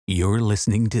You're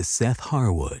listening to Seth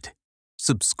Harwood.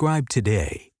 Subscribe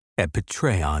today at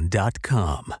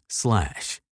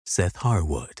patreon.com/Seth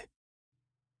Harwood.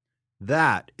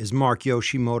 That is Mark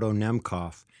Yoshimoto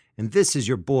Nemcoff, and this is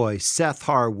your boy Seth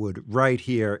Harwood right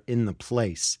here in the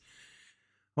place.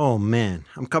 Oh man,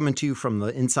 I'm coming to you from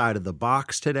the inside of the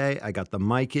box today. I got the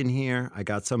mic in here. I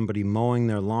got somebody mowing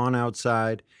their lawn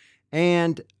outside,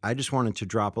 and I just wanted to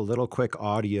drop a little quick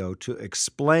audio to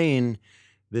explain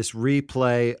this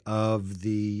replay of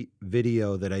the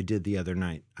video that I did the other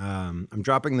night. I'm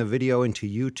dropping the video into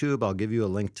YouTube. I'll give you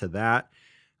a link to that.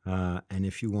 And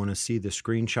if you want to see the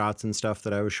screenshots and stuff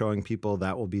that I was showing people,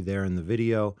 that will be there in the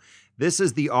video. This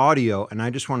is the audio, and I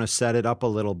just want to set it up a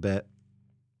little bit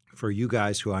for you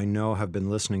guys who I know have been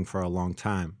listening for a long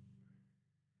time.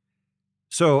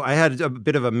 So I had a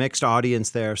bit of a mixed audience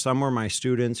there. Some were my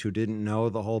students who didn't know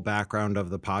the whole background of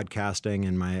the podcasting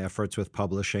and my efforts with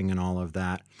publishing and all of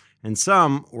that. And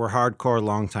some were hardcore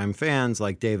longtime fans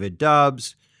like David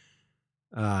Dubbs,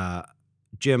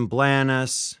 Jim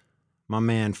Blanis, my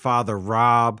man Father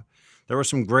Rob. There were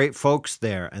some great folks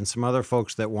there and some other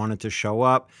folks that wanted to show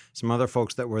up, some other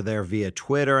folks that were there via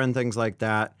Twitter and things like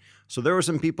that. So there were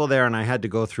some people there, and I had to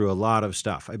go through a lot of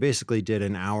stuff. I basically did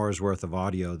an hour's worth of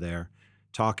audio there,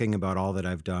 talking about all that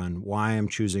I've done, why I'm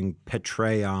choosing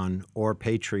Patreon or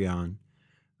Patreon.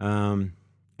 And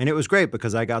it was great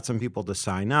because I got some people to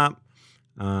sign up.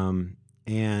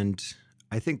 And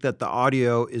I think that the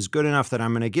audio is good enough that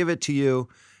I'm going to give it to you.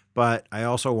 But I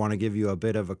also want to give you a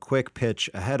bit of a quick pitch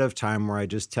ahead of time where I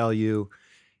just tell you,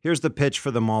 here's the pitch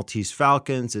for the Maltese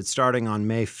Falcons. It's starting on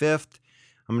May 5th.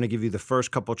 I'm going to give you the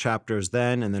first couple chapters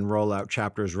then and then roll out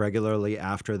chapters regularly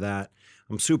after that.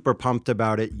 I'm super pumped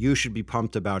about it. You should be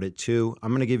pumped about it too.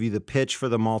 I'm going to give you the pitch for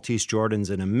the Maltese Jordans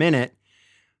in a minute.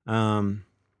 And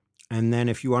then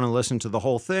if you want to listen to the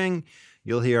whole thing,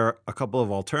 you'll hear a couple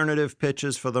of alternative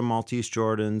pitches for the Maltese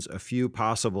Jordans, a few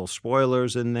possible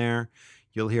spoilers in there.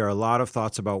 You'll hear a lot of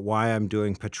thoughts about why I'm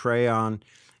doing Patreon.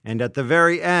 And at the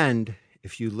very end,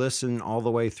 if you listen all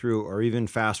the way through or even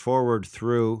fast forward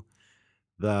through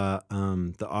the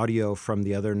audio from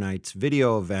the other night's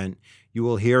video event, you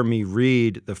will hear me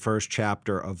read the first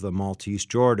chapter of the Maltese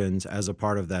Jordans as a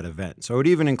part of that event. So it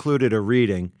even included a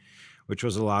reading, which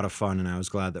was a lot of fun, and I was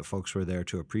glad that folks were there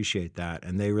to appreciate that,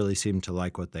 and they really seemed to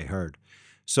like what they heard.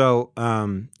 So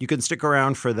you can stick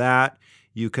around for that.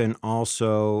 You can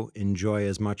also enjoy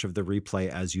as much of the replay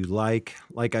as you like.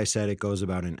 Like I said, it goes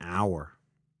about an hour.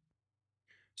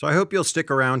 So I hope you'll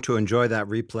stick around to enjoy that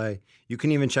replay. You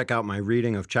can even check out my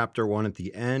reading of chapter 1 at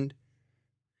the end.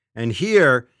 And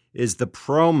here is the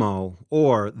promo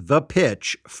or the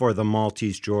pitch for the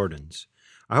Maltese Jordans.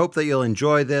 I hope that you'll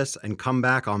enjoy this and come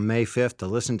back on May 5th to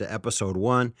listen to episode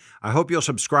 1. I hope you'll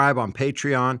subscribe on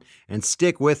Patreon and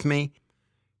stick with me.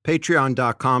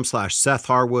 Patreon.com/Seth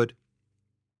Harwood.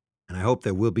 And I hope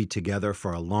that we'll be together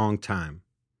for a long time.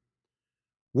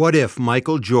 What if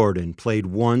Michael Jordan played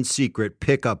one secret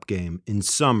pickup game in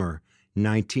summer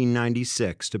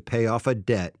 1996 to pay off a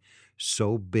debt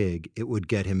so big it would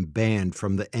get him banned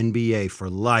from the NBA for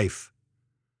life?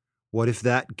 What if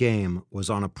that game was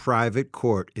on a private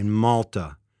court in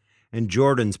Malta, and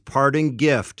Jordan's parting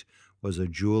gift was a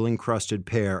jewel-encrusted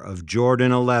pair of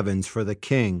Jordan 11s for the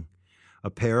king, a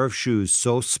pair of shoes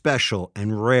so special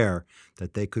and rare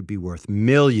that they could be worth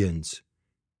millions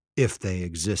if they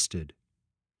existed?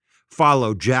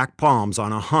 Follow Jack Palms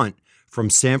on a hunt from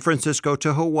San Francisco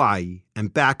to Hawaii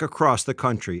and back across the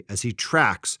country as he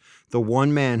tracks the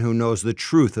one man who knows the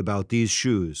truth about these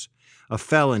shoes, a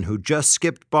felon who just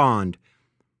skipped bond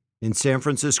in San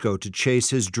Francisco to chase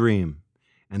his dream,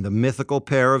 and the mythical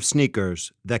pair of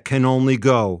sneakers that can only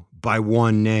go by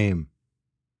one name.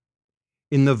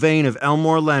 In the vein of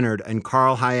Elmore Leonard and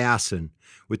Carl Hiaasen,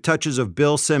 with touches of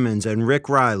Bill Simmons and Rick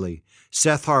Riley,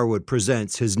 Seth Harwood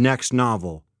presents his next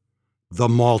novel, The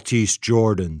Maltese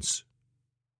Jordans.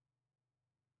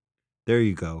 There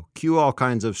you go. Cue all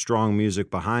kinds of strong music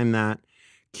behind that.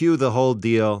 Cue the whole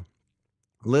deal.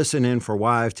 Listen in for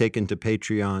why I've taken to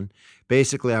Patreon.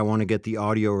 Basically, I want to get the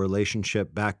audio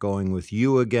relationship back going with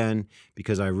you again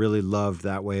because I really loved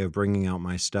that way of bringing out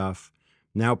my stuff.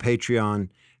 Now Patreon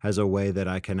has a way that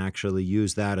I can actually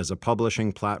use that as a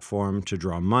publishing platform to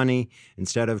draw money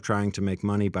instead of trying to make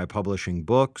money by publishing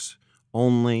books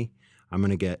only. I'm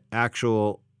going to get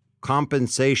actual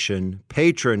compensation,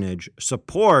 patronage,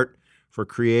 support for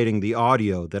creating the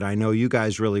audio that I know you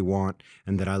guys really want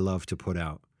and that I love to put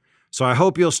out. So I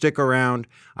hope you'll stick around.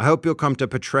 I hope you'll come to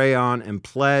Patreon and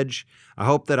pledge. I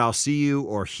hope that I'll see you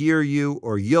or hear you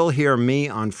or you'll hear me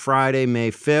on Friday,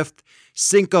 May 5th.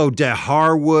 Cinco de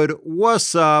Harwood,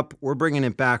 what's up? We're bringing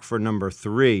it back for number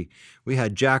 3. We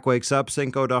had Jack Wakes Up,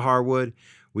 Cinco de Harwood.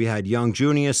 We had Young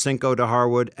Junius, Cinco de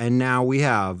Harwood. And now we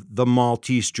have the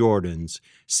Maltese Jordans,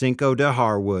 Cinco de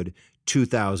Harwood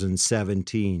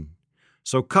 2017.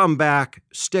 So come back,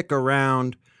 stick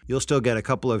around. You'll still get a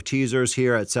couple of teasers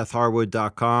here at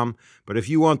SethHarwood.com. But if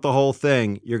you want the whole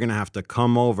thing, you're going to have to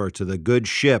come over to the good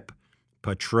ship,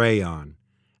 Patreon.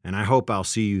 And I hope I'll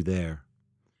see you there.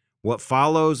 What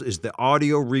follows is the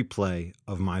audio replay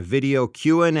of my video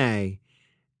Q&A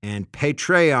and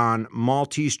Patreon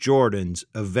Maltese Jordans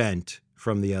event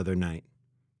from the other night.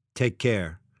 Take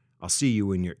care. I'll see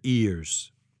you in your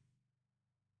ears.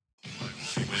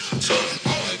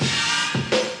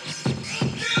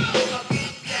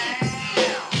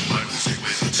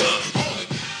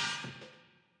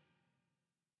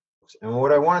 And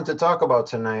what I wanted to talk about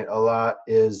tonight a lot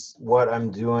is what I'm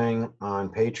doing on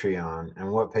Patreon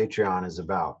and what Patreon is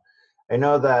about. I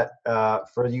know that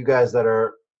for you guys that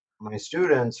are my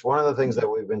students, one of the things that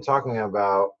we've been talking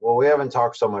about, well, we haven't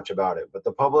talked so much about it, but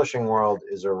the publishing world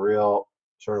is a real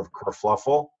sort of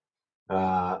kerfluffle.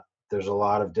 There's a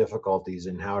lot of difficulties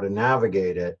in how to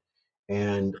navigate it.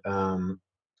 And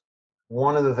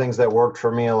one of the things that worked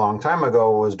for me a long time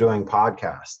ago was doing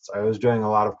podcasts. I was doing a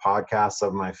lot of podcasts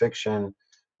of my fiction,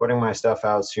 putting my stuff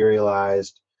out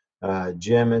serialized.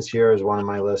 Jim is here as one of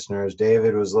my listeners.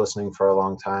 David was listening for a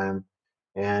long time.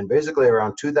 And basically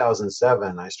around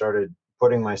 2007, I started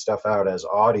putting my stuff out as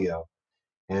audio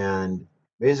and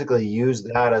basically used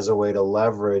that as a way to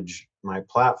leverage my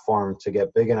platform to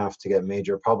get big enough to get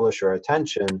major publisher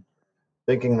attention,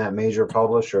 thinking that major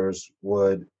publishers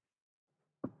would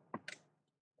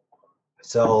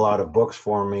sell a lot of books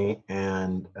for me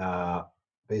and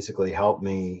basically help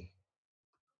me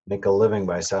make a living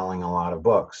by selling a lot of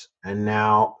books. And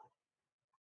now,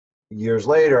 years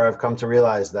later, I've come to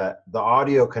realize that the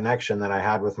audio connection that I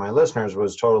had with my listeners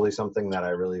was totally something that I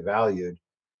really valued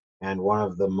and one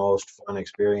of the most fun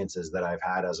experiences that I've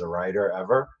had as a writer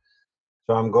ever.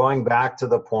 So I'm going back to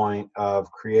the point of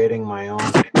creating my own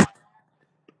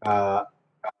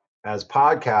as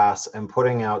podcasts and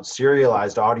putting out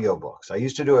serialized audiobooks. I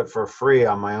used to do it for free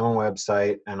on my own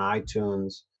website and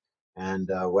iTunes and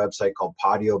a website called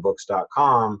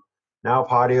Podiobooks.com. Now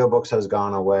Podiobooks has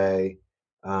gone away.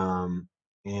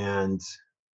 And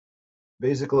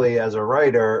basically, as a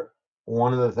writer,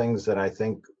 one of the things that I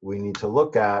think we need to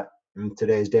look at in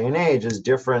today's day and age is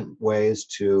different ways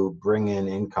to bring in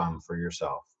income for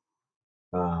yourself.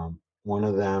 One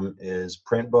of them is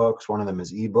print books, one of them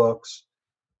is ebooks.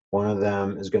 One of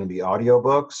them is going to be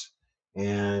audiobooks.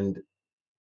 And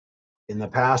in the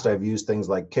past, I've used things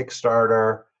like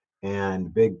Kickstarter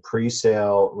and big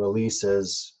pre-sale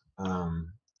releases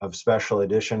of special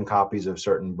edition copies of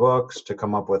certain books to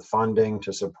come up with funding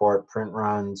to support print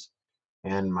runs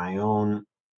and my own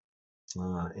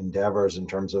endeavors in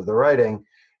terms of the writing.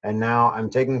 And now I'm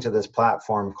taking to this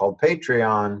platform called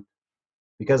Patreon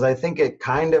because I think it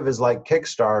kind of is like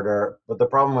Kickstarter, but the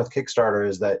problem with Kickstarter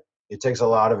is that it takes a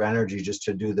lot of energy just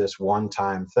to do this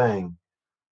one-time thing.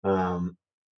 And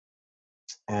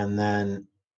then,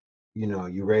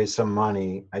 you raise some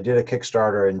money. I did a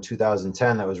Kickstarter in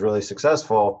 2010 that was really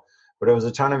successful, but it was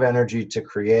a ton of energy to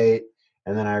create.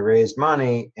 And then I raised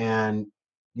money and,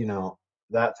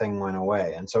 that thing went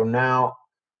away. And so now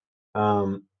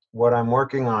what I'm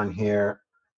working on here,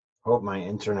 hope my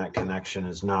internet connection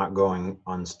is not going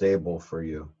unstable for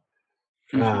you.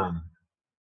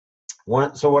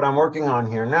 So what I'm working on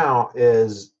here now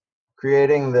is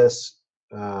creating this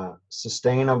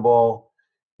sustainable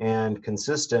and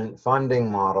consistent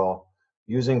funding model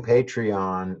using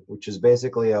Patreon, which is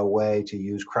basically a way to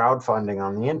use crowdfunding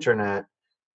on the internet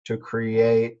to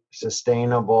create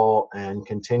sustainable and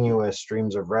continuous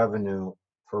streams of revenue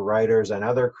for writers and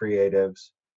other creatives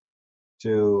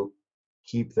to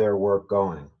keep their work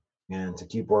going and to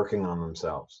keep working on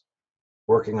themselves,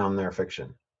 working on their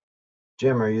fiction.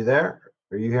 Jim, are you there?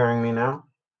 Are you hearing me now?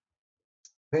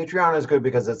 Patreon is good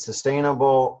because it's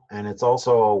sustainable and it's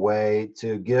also a way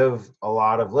to give a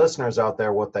lot of listeners out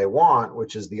there what they want,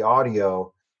 which is the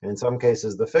audio, and in some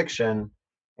cases the fiction,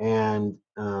 and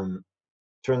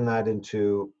turn that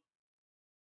into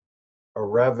a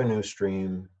revenue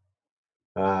stream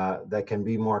that can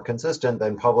be more consistent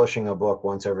than publishing a book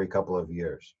once every couple of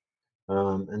years.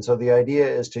 And so the idea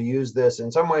is to use this in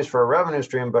some ways for a revenue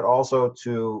stream, but also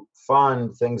to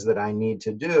fund things that I need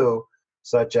to do,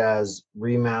 such as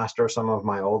remaster some of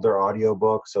my older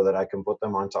audiobooks so that I can put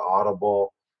them onto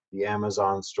Audible the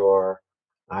Amazon store,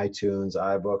 iTunes,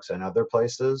 iBooks, and other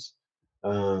places.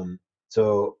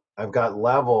 So I've got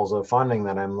levels of funding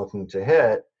that I'm looking to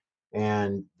hit.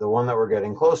 And the one that we're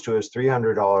getting close to is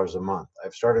 $300 a month.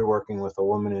 I've started working with a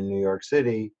woman in New York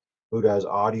City who does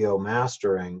audio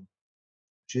mastering.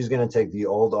 She's going to take the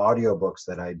old audiobooks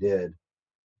that I did.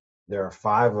 There are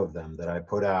 5 of them that I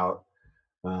put out.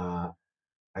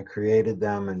 I created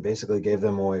them and basically gave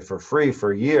them away for free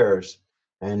for years.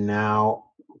 And now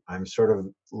I'm sort of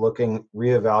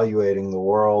reevaluating the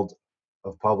world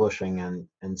of publishing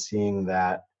and seeing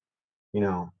that,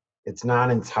 it's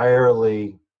not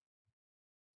entirely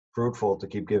fruitful to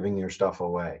keep giving your stuff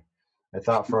away. I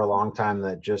thought for a long time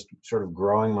that just sort of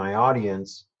growing my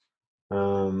audience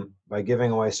by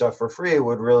giving away stuff for free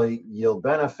would really yield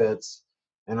benefits.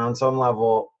 And on some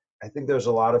level, I think there's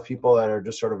a lot of people that are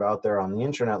just sort of out there on the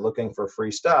internet looking for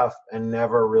free stuff and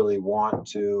never really want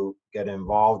to get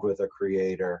involved with a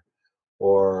creator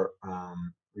or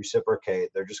reciprocate.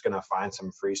 They're just going to find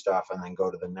some free stuff and then go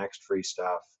to the next free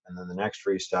stuff and then the next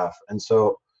free stuff. And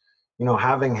so,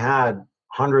 having had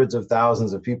hundreds of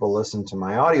thousands of people listen to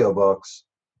my audiobooks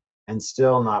and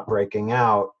still not breaking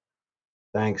out,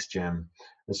 thanks, Jim,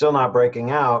 and still not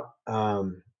breaking out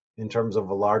in terms of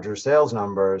the larger sales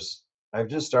numbers, I've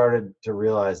just started to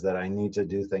realize that I need to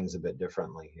do things a bit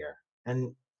differently here.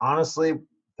 And honestly,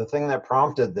 the thing that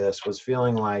prompted this was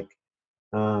feeling like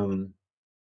I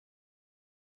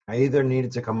either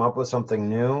needed to come up with something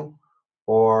new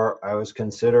or I was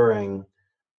considering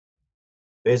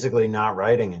basically not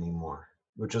writing anymore,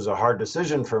 which was a hard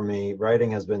decision for me.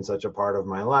 Writing has been such a part of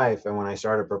my life. And when I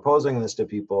started proposing this to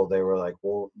people, they were like,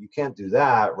 well, you can't do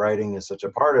that. Writing is such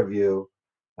a part of you.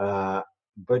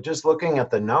 But just looking at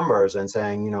the numbers and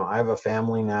saying, I have a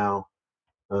family now.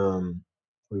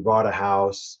 We bought a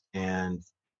house, and,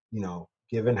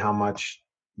 given how much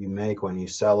you make when you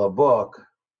sell a book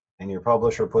and your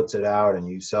publisher puts it out and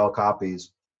you sell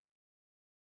copies,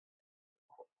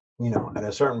 at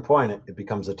a certain point, it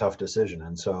becomes a tough decision.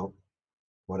 And so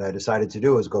what I decided to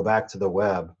do is go back to the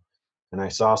web, and I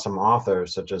saw some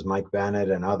authors such as Mike Bennett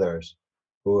and others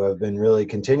who have been really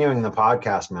continuing the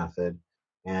podcast method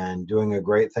and doing a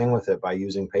great thing with it by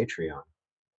using Patreon.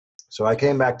 So I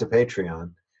came back to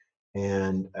Patreon,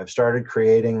 and I've started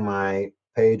creating my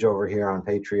page over here on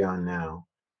Patreon now.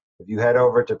 If you head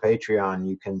over to Patreon,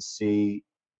 you can see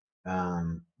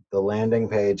the landing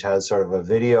page has sort of a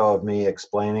video of me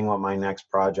explaining what my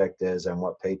next project is and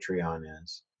what Patreon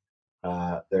is.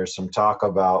 There's some talk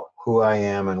about who I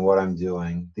am and what I'm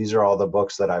doing. These are all the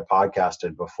books that I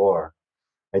podcasted before.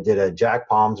 I did a Jack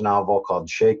Palms novel called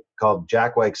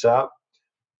Jack Wakes Up,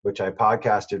 which I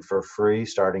podcasted for free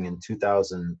starting in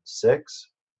 2006.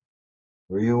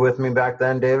 Were you with me back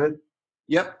then, David?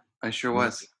 Yep, I sure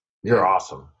was. You're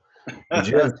awesome. And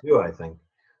Jim too, I think.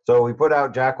 So we put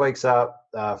out Jack Wakes Up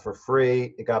for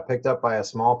free. It got picked up by a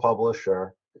small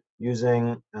publisher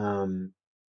using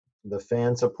the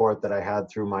fan support that I had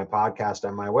through my podcast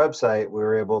and my website. We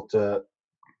were able to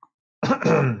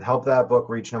help that book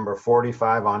reach number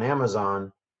 45 on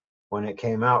Amazon when it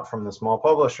came out from the small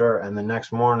publisher. And the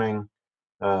next morning,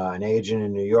 an agent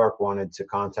in New York wanted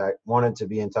to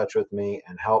be in touch with me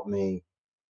and help me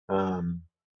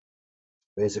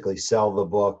basically sell the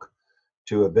book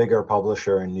to a bigger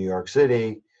publisher in New York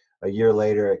City. A year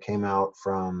later, it came out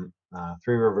from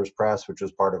Three Rivers Press, which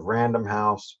was part of Random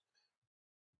House.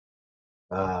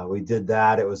 We did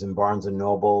that. It was in Barnes and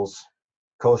Nobles,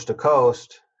 coast to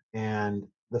coast. And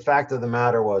the fact of the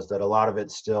matter was that a lot of it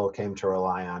still came to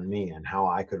rely on me and how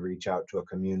I could reach out to a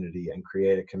community and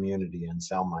create a community and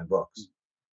sell my books.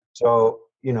 So,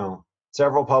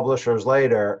 several publishers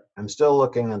later, I'm still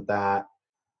looking at that.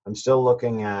 I'm still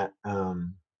looking at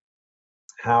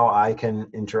how I can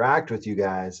interact with you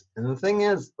guys. And the thing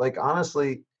is,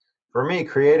 honestly, for me,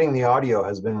 creating the audio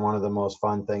has been one of the most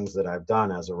fun things that I've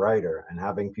done as a writer, and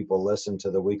having people listen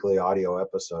to the weekly audio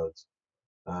episodes,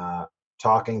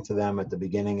 talking to them at the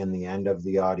beginning and the end of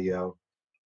the audio,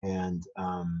 and,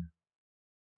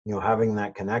 having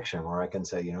that connection where I can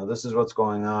say, this is what's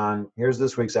going on. Here's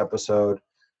this week's episode.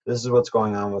 This is what's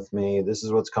going on with me. This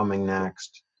is what's coming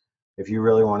next. If you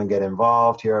really want to get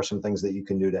involved, here are some things that you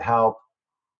can do to help.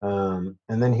 And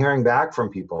then hearing back from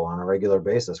people on a regular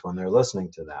basis when they're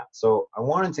listening to that. So I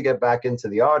wanted to get back into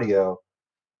the audio.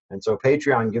 And so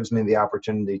Patreon gives me the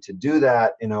opportunity to do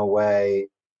that in a way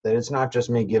that it's not just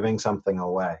me giving something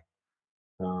away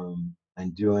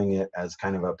and doing it as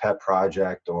kind of a pet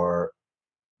project. Or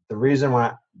the reason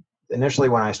why initially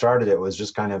when I started it was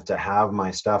just kind of to have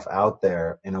my stuff out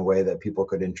there in a way that people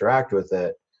could interact with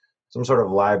it, some sort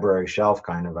of library shelf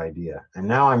kind of idea. And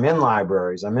now I'm in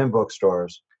libraries, I'm in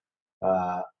bookstores.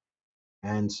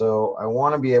 And so I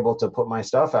want to be able to put my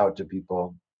stuff out to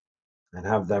people and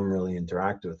have them really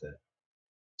interact with it.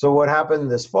 So what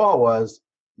happened this fall was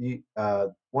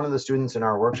one of the students in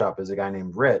our workshop is a guy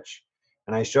named Rich,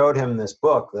 and I showed him this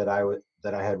book that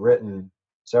I had written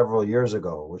several years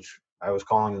ago, which I was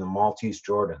calling the Maltese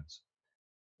Jordans.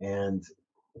 And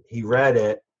he read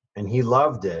it and he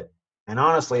loved it. And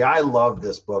honestly, I loved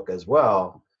this book as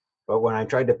well. But when I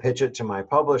tried to pitch it to my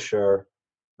publisher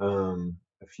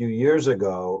a few years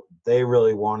ago, they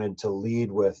really wanted to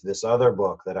lead with this other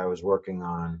book that I was working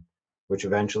on, which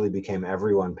eventually became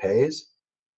Everyone Pays.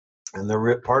 And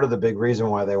part of the big reason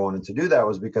why they wanted to do that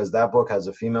was because that book has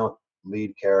a female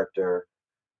lead character,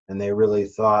 and they really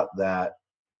thought that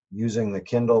using the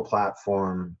Kindle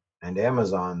platform and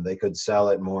Amazon, they could sell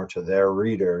it more to their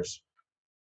readers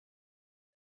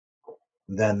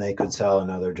than they could sell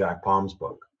another Jack Palms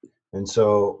book. And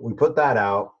so we put that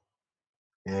out.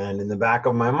 And in the back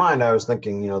of my mind, I was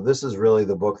thinking, this is really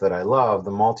the book that I love.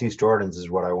 The Maltese Jordans is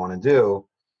what I want to do.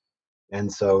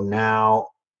 And so now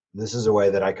this is a way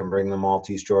that I can bring the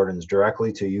Maltese Jordans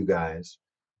directly to you guys.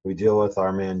 We deal with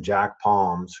our man, Jack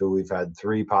Palms, who we've had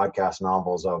 3 podcast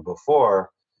novels of before.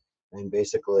 And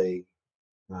basically,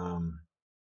 I'm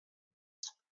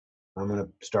going to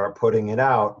start putting it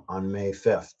out on May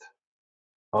 5th.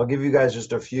 I'll give you guys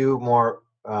just a few more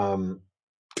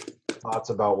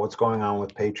thoughts about what's going on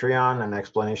with Patreon, an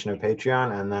explanation of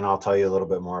Patreon, and then I'll tell you a little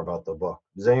bit more about the book.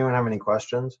 Does anyone have any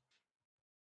questions?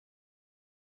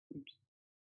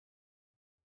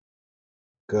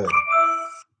 Good.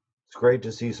 It's great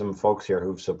to see some folks here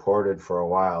who've supported for a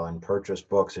while and purchased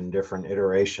books in different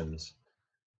iterations.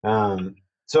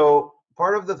 So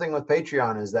part of the thing with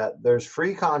Patreon is that there's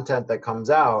free content that comes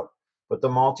out, but the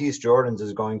Maltese Jordans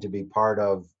is going to be part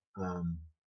of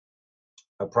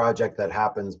a project that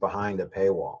happens behind a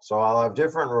paywall. So I'll have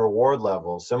different reward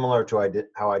levels, similar to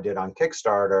how I did on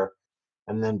Kickstarter.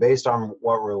 And then based on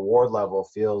what reward level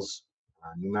feels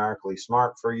numerically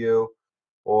smart for you,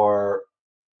 or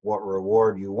what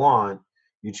reward you want,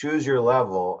 you choose your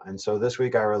level. And so this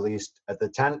week I released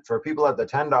for people at the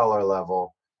 $10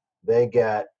 level, they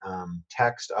get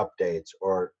text updates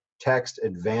or text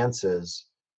advances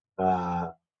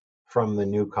from the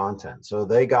new content. So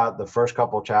they got the first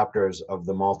couple chapters of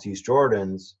the Maltese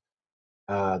Jordans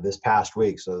this past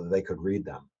week so that they could read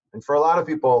them. And for a lot of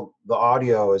people, the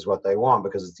audio is what they want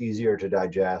because it's easier to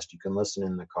digest. You can listen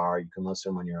in the car, you can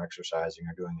listen when you're exercising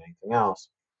or doing anything else.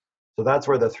 So that's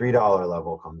where the $3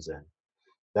 level comes in.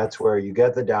 That's where you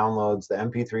get the downloads, the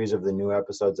MP3s of the new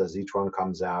episodes as each one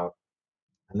comes out.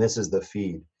 And this is the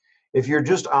feed. If you're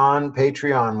just on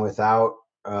Patreon without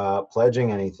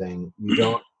pledging anything, you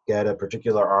don't get a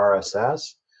particular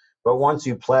RSS. But once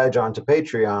you pledge onto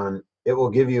Patreon, it will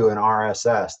give you an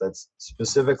RSS that's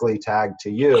specifically tagged to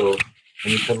you,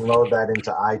 and you can load that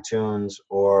into iTunes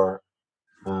or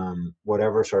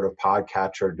whatever sort of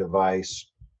podcatcher device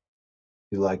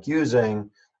you like using.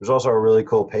 There's also a really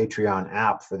cool Patreon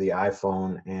app for the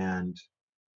iPhone and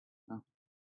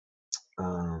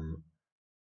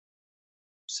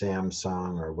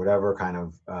Samsung or whatever kind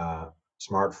of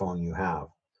smartphone you have.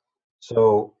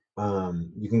 So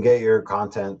you can get your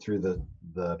content through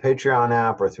the Patreon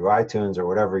app or through iTunes or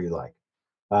whatever you like.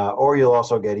 Or you'll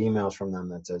also get emails from them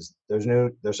that says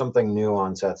there's something new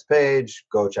on Seth's page,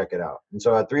 go check it out. And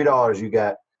so at $3 you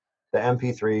get the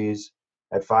MP3s.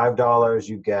 At $5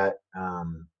 you get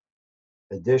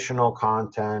additional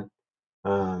content,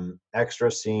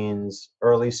 extra scenes,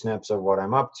 early snips of what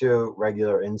I'm up to,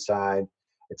 regular inside.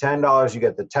 At $10 you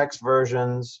get the text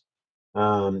versions.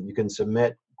 You can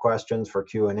submit questions for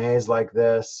Q&As like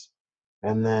this,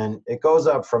 and then it goes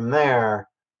up from there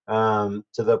to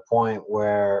the point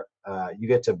where you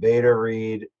get to beta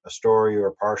read a story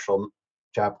or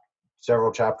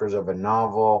several chapters of a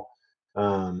novel.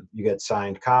 You get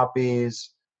signed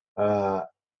copies.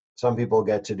 Some people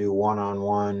get to do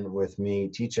one-on-one with me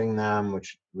teaching them,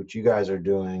 which you guys are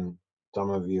doing,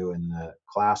 some of you in the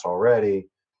class already,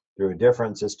 through a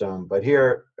different system. But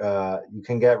here, you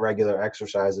can get regular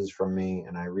exercises from me,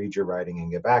 and I read your writing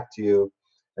and get back to you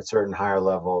at certain higher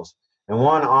levels. And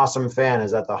one awesome fan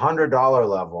is at the $100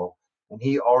 level, and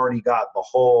he already got the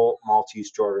whole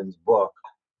Maltese Jordans book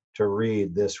to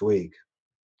read this week.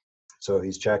 So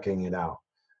he's checking it out.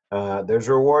 There's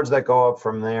rewards that go up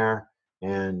from there,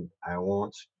 and I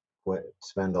won't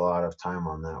spend a lot of time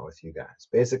on that with you guys.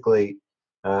 Basically,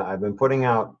 I've been putting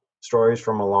out stories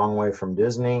from A Long Way from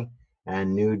Disney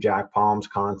and new Jack Palms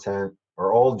content,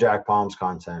 or old Jack Palms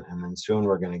content, and then soon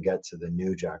we're going to get to the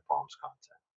new Jack Palms content.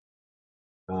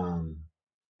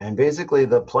 And basically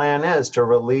the plan is to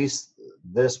release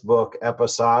this book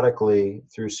episodically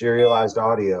through serialized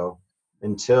audio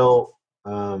until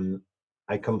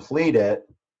I complete it,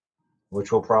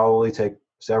 which will probably take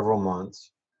several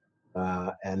months.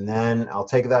 And then I'll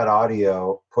take that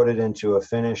audio, put it into a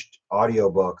finished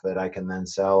audiobook that I can then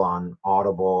sell on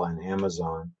Audible and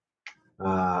Amazon.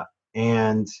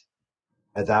 And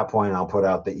at that point, I'll put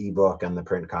out the ebook and the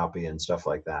print copy and stuff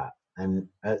like that. And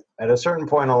at a certain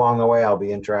point along the way, I'll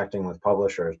be interacting with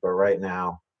publishers. But right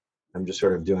now, I'm just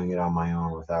sort of doing it on my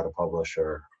own without a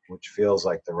publisher, which feels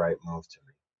like the right move to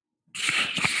me.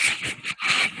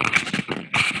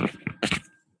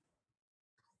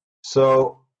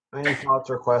 So, any thoughts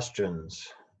or questions?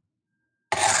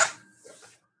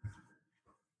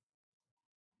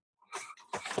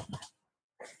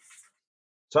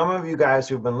 Some of you guys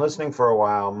who've been listening for a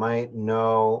while might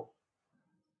know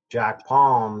Jack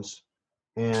Palms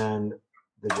and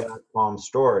the Jack Palms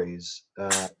stories.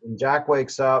 When Jack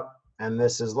wakes up and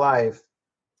This Is Life,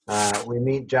 we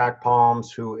meet Jack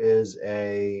Palms, who is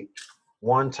a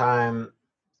one-time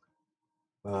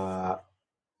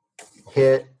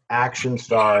hit action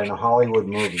star in a Hollywood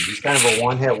movie. He's kind of a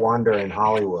one-hit wonder in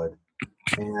Hollywood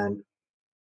and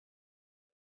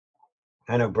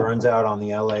kind of burns out on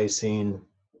the LA scene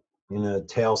in a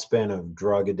tailspin of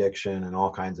drug addiction and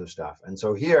all kinds of stuff. And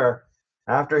so here,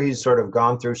 after he's sort of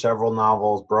gone through several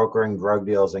novels, brokering drug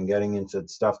deals and getting into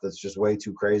stuff that's just way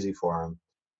too crazy for him,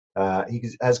 he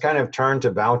has kind of turned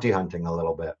to bounty hunting a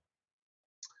little bit.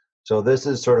 So this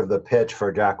is sort of the pitch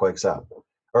for Jack Wakes Up,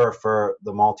 or for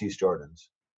the Maltese Jordans.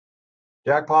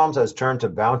 Jack Palms has turned to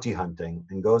bounty hunting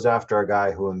and goes after a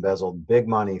guy who embezzled big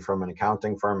money from an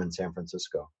accounting firm in San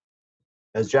Francisco.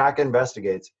 As Jack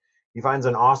investigates, he finds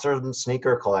an awesome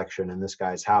sneaker collection in this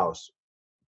guy's house.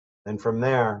 And from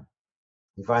there,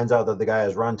 he finds out that the guy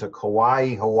has run to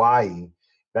Kauai, Hawaii,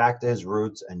 back to his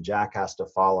roots, and Jack has to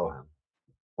follow him.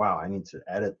 Wow, I need to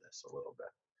edit this a little bit.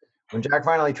 When Jack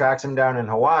finally tracks him down in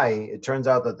Hawaii, it turns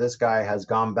out that this guy has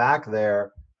gone back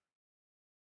there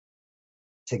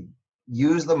to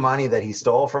use the money that he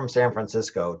stole from San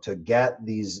Francisco to get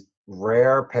these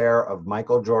rare pair of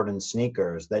Michael Jordan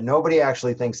sneakers that nobody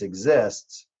actually thinks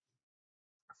exists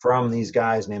from these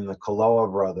guys named the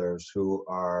Kaloa brothers, who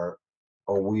are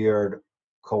a weird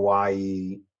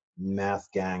Kauai meth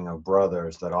gang of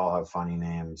brothers that all have funny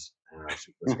names and are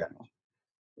super sketchy.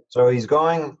 So he's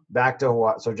going back to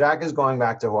Hawaii. So Jack is going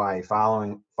back to Hawaii,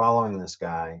 following this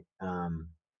guy.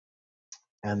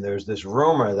 And there's this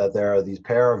rumor that there are these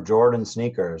pair of Jordan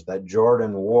sneakers that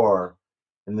Jordan wore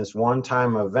in this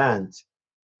one-time event,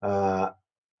 playing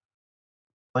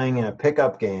in a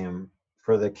pickup game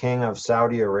for the king of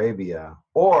Saudi Arabia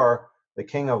or the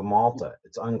king of Malta.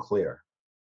 It's unclear.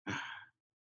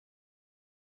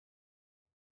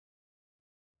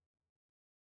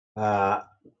 But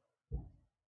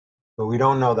we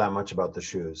don't know that much about the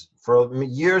shoes. For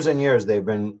years and years, they've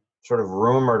been sort of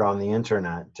rumored on the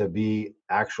internet to be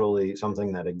actually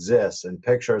something that exists, and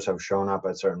pictures have shown up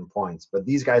at certain points. But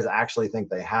these guys actually think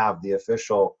they have the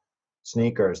official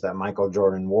sneakers that Michael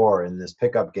Jordan wore in this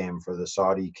pickup game for the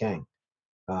Saudi king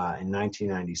in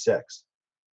 1996.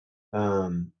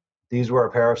 These were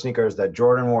a pair of sneakers that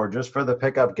Jordan wore just for the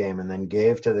pickup game and then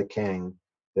gave to the king.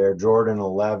 They're Jordan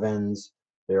 11s.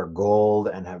 They're gold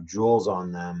and have jewels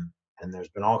on them. And there's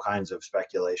been all kinds of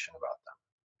speculation about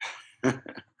them.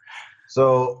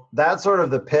 So that's sort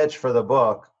of the pitch for the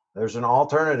book. There's an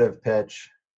alternative pitch,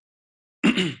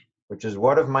 which is,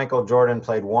 what if Michael Jordan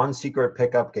played one secret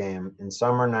pickup game in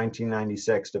summer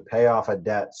 1996 to pay off a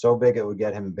debt so big it would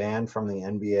get him banned from the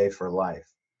NBA for life?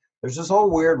 There's this whole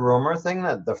weird rumor thing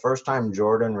that the first time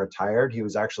Jordan retired, he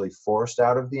was actually forced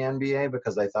out of the NBA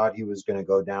because they thought he was going to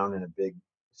go down in a big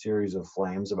series of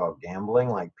flames about gambling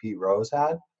like Pete Rose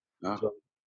had. Oh. So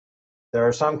there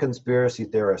are some conspiracy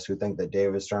theorists who think that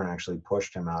David Stern actually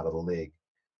pushed him out of the league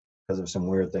because of some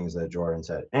weird things that Jordan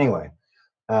said. Anyway,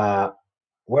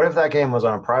 what if that game was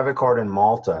on a private court in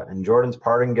Malta and Jordan's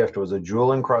parting gift was a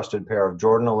jewel-encrusted pair of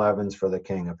Jordan 11s for the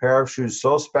king, a pair of shoes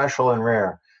so special and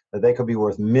rare that they could be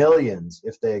worth millions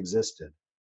if they existed?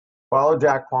 Follow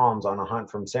Jack Palms on a hunt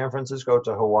from San Francisco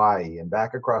to Hawaii and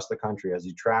back across the country as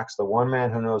he tracks the one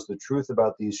man who knows the truth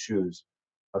about these shoes,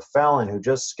 a felon who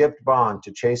just skipped bond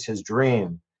to chase his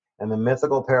dream, and the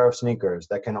mythical pair of sneakers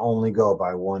that can only go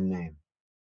by one name: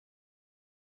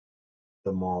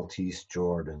 the Maltese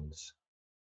Jordans.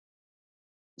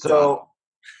 So,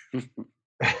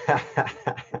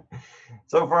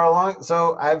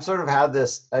 so I've sort of had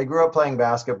this, I grew up playing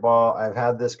basketball. I've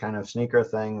had this kind of sneaker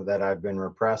thing that I've been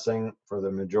repressing for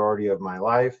the majority of my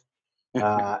life.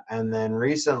 And then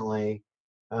recently,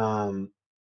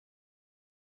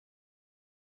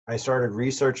 I started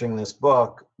researching this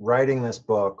book, writing this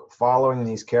book, following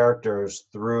these characters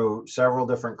through several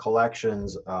different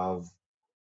collections of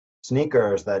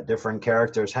sneakers that different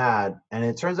characters had. And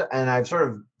it turns out, and I've sort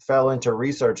of fell into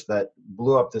research that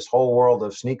blew up this whole world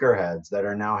of sneakerheads that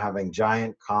are now having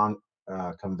giant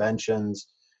conventions,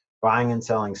 buying and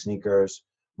selling sneakers.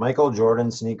 Michael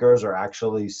Jordan sneakers are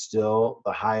actually still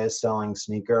the highest selling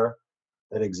sneaker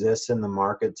that exists in the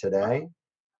market today.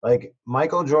 Like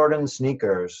Michael Jordan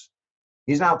sneakers,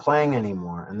 he's not playing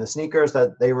anymore. And the sneakers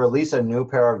that they release a new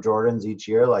pair of Jordans each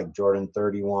year, like Jordan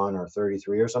 31 or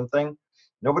 33 or something,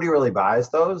 nobody really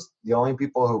buys those. The only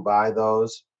people who buy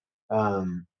those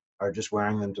are just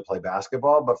wearing them to play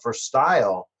basketball. But for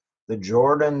style, the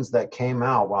Jordans that came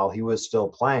out while he was still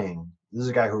playing, this is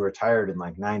a guy who retired in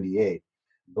like 98.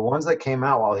 The ones that came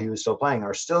out while he was still playing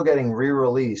are still getting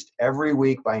re-released every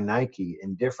week by Nike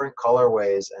in different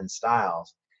colorways and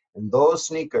styles. And those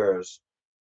sneakers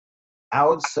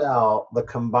outsell the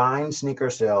combined sneaker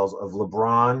sales of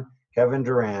LeBron, Kevin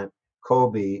Durant,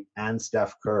 Kobe, and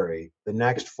Steph Curry, the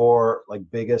next four like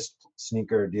biggest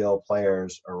sneaker deal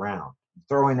players around.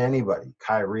 Throw in anybody,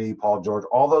 Kyrie, Paul George,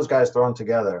 all those guys thrown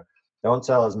together don't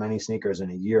sell as many sneakers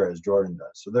in a year as Jordan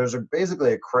does. So there's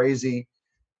basically a crazy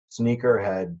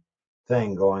sneakerhead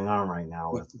thing going on right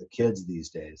now with the kids these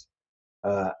days.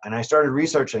 And I started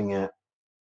researching it,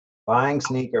 buying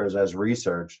sneakers as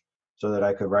research so that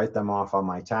I could write them off on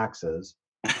my taxes.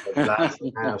 That's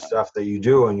the kind of stuff that you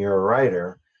do when you're a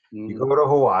writer. You go to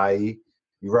Hawaii,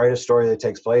 you write a story that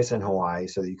takes place in Hawaii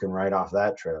so that you can write off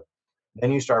that trip.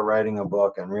 Then you start writing a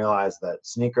book and realize that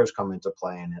sneakers come into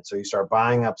play in it. So you start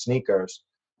buying up sneakers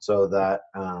so that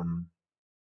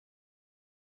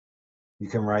you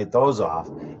can write those off.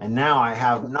 And now I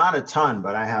have not a ton,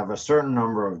 but I have a certain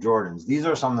number of Jordans. These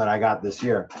are some that I got this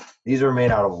year. These are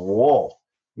made out of wool.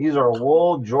 These are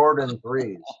wool Jordan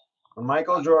 3s. When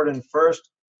Michael Jordan first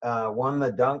won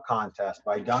the dunk contest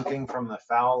by dunking from the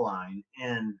foul line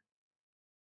in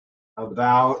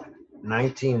about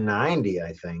 1990,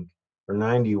 I think, or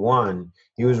 91,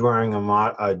 he was wearing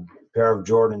a pair of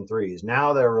Jordan 3s.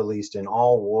 Now they're released in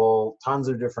all wool, tons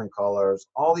of different colors.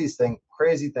 All these things,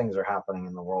 crazy things are happening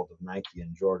in the world of Nike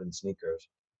and Jordan sneakers.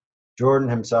 Jordan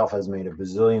himself has made $1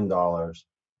 bazillion.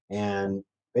 And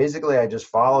basically, I just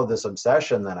follow this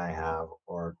obsession that I have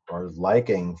or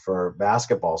liking for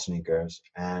basketball sneakers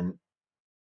and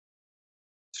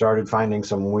started finding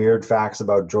some weird facts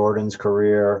about Jordan's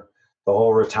career, the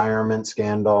whole retirement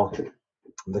scandal,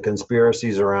 the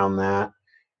conspiracies around that.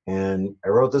 And I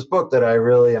wrote this book that I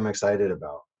really am excited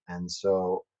about. And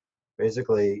so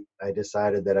basically, I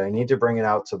decided that I need to bring it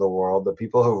out to the world. The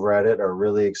people who've read it are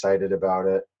really excited about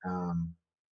it. A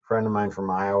friend of mine from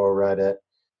Iowa read it.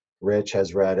 Rich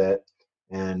has read it.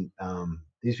 And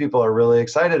these people are really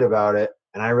excited about it.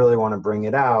 And I really want to bring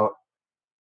it out.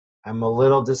 I'm a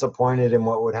little disappointed in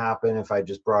what would happen if I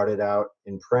just brought it out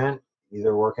in print,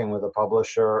 either working with a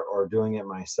publisher or doing it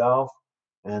myself.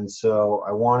 And so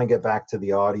I want to get back to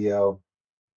the audio,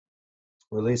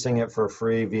 releasing it for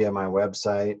free via my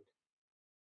website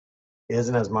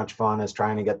isn't as much fun as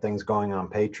trying to get things going on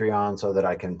Patreon so that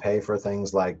I can pay for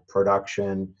things like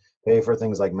production, pay for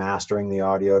things like mastering the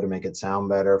audio to make it sound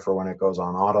better for when it goes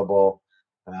on Audible,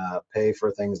 pay for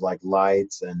things like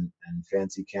lights and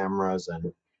fancy cameras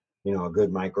and a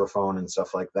good microphone and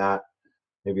stuff like that.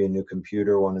 Maybe a new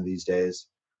computer one of these days.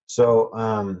 So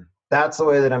that's the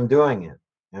way that I'm doing it.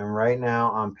 And right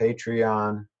now on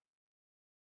Patreon,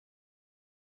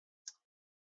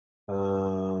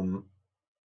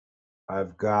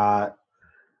 I've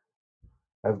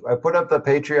put up the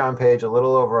Patreon page a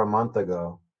little over a month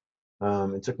ago.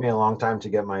 It took me a long time to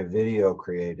get my video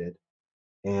created.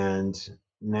 And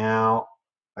now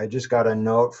I just got a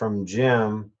note from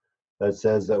Jim that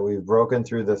says that we've broken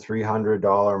through the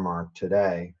 $300 mark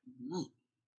today,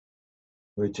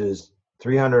 which is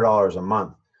 $300 a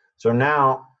month. So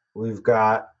now we've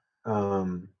got,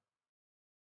 and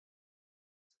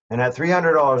at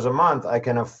 $300 a month, I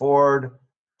can afford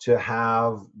to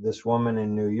have this woman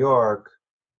in New York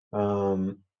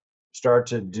start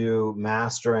to do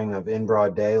mastering of In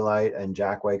Broad Daylight and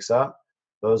Jack Wakes Up.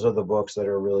 Those are the books that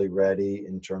are really ready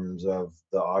in terms of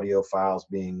the audio files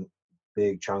being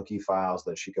big chunky files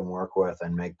that she can work with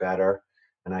and make better.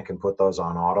 And I can put those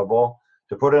on Audible.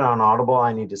 To put it on Audible,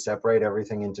 I need to separate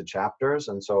everything into chapters.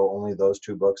 And so only those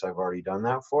 2 books I've already done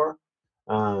that for.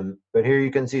 But here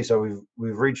you can see, so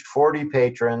we've reached 40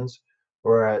 patrons.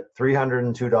 We're at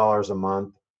 $302 a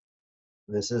month.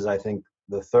 This is, I think,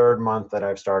 the 3rd month that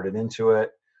I've started into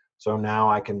it. So now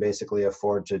I can basically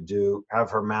afford to have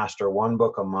her master 1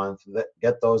 book a month,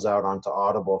 get those out onto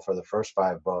Audible for the first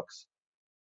 5 books.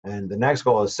 And the next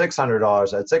goal is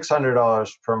 $600. At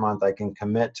 $600 per month, I can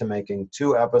commit to making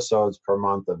 2 episodes per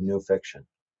month of new fiction.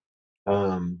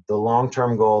 The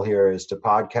long-term goal here is to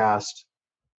podcast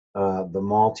the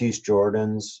Maltese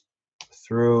Jordans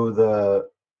through the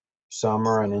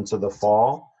summer and into the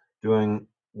fall, doing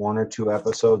 1 or 2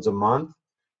 episodes a month.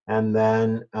 And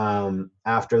then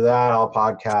after that, I'll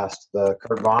podcast the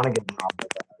Kurt Vonnegut novel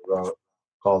that I wrote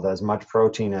called As Much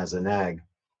Protein as an Egg,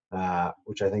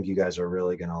 which I think you guys are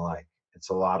really going to like. It's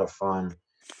a lot of fun.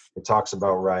 It talks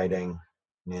about writing,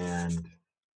 and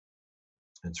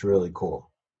it's really cool.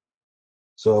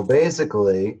 So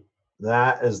basically,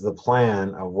 that is the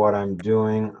plan of what I'm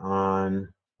doing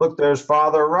on. Look, there's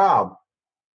Father Rob.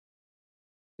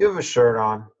 You have a shirt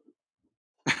on.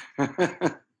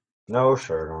 No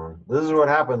shirt on. This is what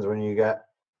happens when you get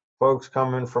folks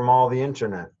coming from all the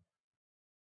internet.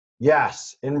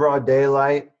 Yes, in broad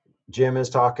daylight, Jim is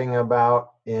talking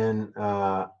about in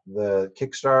the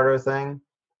Kickstarter thing.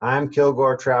 I'm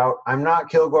Kilgore Trout. I'm not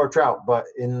Kilgore Trout, but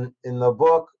in the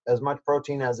book, As Much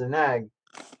Protein as an Egg,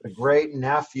 the great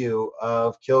nephew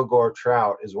of Kilgore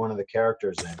Trout is one of the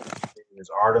characters in it. His name is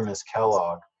Artemis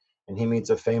Kellogg, and he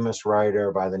meets a famous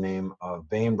writer by the name of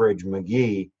Bainbridge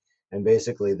McGee, and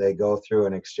basically they go through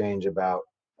an exchange about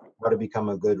how to become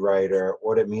a good writer,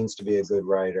 what it means to be a good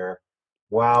writer,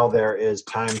 while there is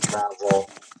time travel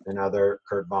and other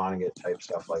Kurt Vonnegut type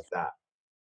stuff like that.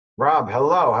 Rob,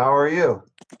 hello, how are you?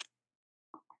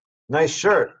 Nice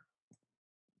shirt.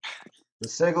 The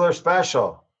Sigler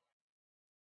Special.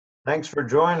 Thanks for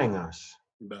joining us.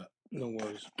 But no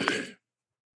worries. Trying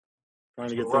to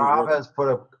So get things Rob working. has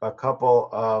put a couple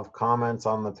of comments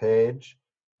on the page.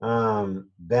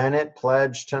 Bennett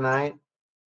pledged tonight.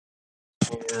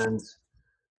 And,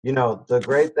 you know, the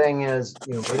great thing is,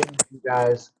 you know, meeting with you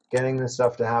guys, getting this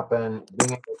stuff to happen,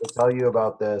 being able to tell you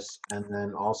about this, and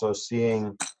then also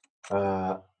seeing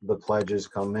the pledges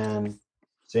come in,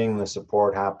 seeing the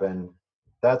support happen.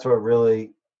 That's what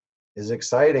really is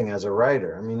exciting as a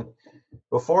writer. I mean,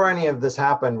 before any of this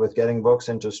happened with getting books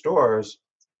into stores,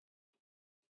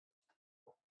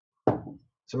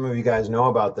 some of you guys know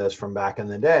about this from back in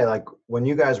the day. Like when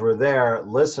you guys were there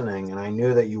listening and I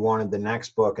knew that you wanted the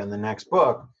next book and the next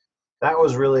book, that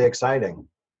was really exciting.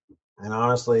 And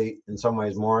honestly, in some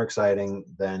ways more exciting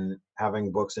than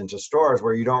having books into stores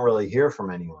where you don't really hear from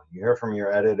anyone. You hear from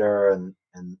your editor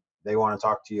and they want to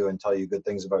talk to you and tell you good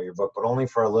things about your book, but only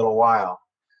for a little while.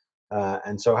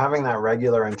 And so having that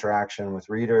regular interaction with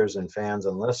readers and fans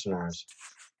and listeners,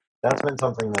 that's been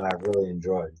something that I've really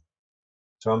enjoyed.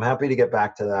 So I'm happy to get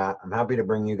back to that. I'm happy to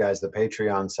bring you guys the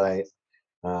Patreon site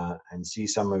and see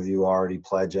some of you already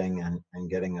pledging and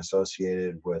getting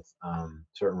associated with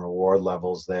certain reward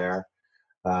levels there.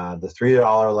 The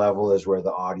 $3 level is where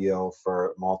the audio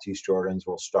for Maltese Jordans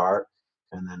will start.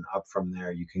 And then up from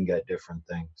there, you can get different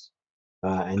things.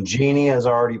 And Jeannie has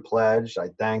already pledged. I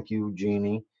thank you,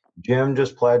 Jeannie. Jim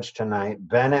just pledged tonight.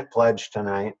 Bennett pledged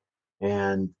tonight.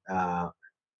 And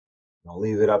I'll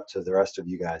leave it up to the rest of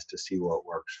you guys to see what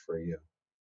works for you.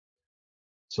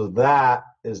 So that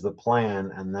is the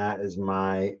plan, and that is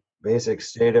my basic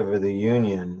state of the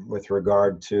union with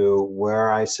regard to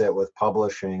where I sit with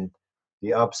publishing,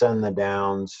 the ups and the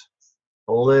downs,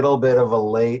 a little bit of a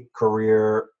late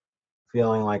career,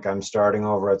 feeling like I'm starting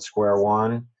over at square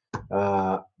one,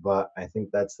 but I think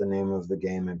that's the name of the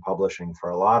game in publishing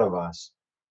for a lot of us.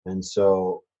 And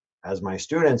so as my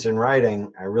students in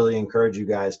writing, I really encourage you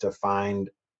guys to find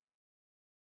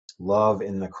love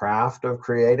in the craft of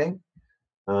creating.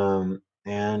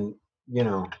 And, you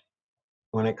know,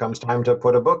 when it comes time to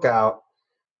put a book out,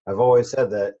 I've always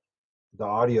said that the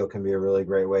audio can be a really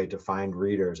great way to find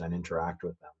readers and interact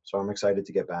with them. So I'm excited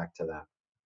to get back to that.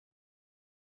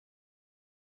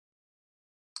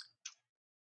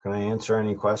 Can I answer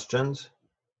any questions?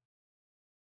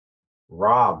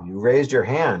 Rob, you raised your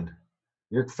hand.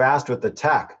 You're fast with the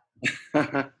tech. All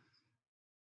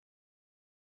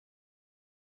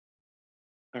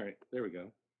right, there we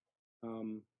go. I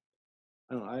don't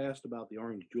know. I asked about the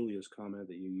Orange Julius comment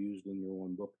that you used in your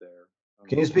one book there.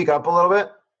 Can you speak up a little bit?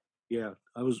 Yeah,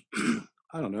 I was.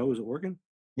 I don't know. Is it working?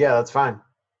 Yeah, that's fine.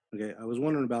 Okay, I was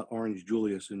wondering about Orange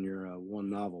Julius in your one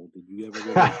novel. Did you ever go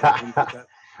into that?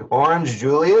 Orange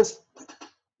Julius?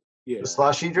 Yeah. The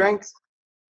slushy drink?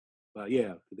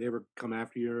 Yeah. Did they ever come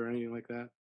after you or anything like that?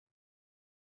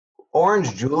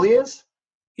 Orange Julius?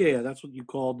 Yeah, that's what you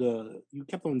called. You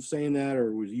kept on saying that,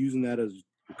 or was using that as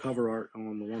the cover art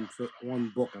on the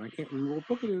one book, and I can't remember what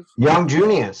book it is. Young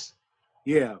Junius.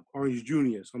 Yeah, Orange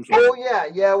Junius. I'm sorry. Oh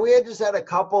yeah. We had just had a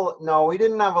couple. No, we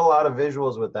didn't have a lot of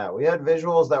visuals with that. We had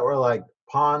visuals that were like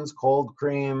Pond's cold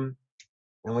cream,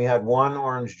 and we had one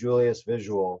Orange Julius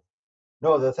visual.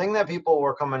 No, the thing that people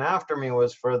were coming after me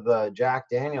was for the Jack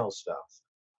Daniels stuff.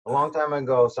 A long time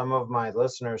ago, some of my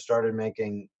listeners started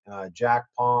making Jack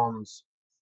Palm's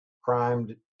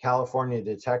primed California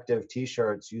Detective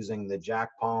T-shirts using the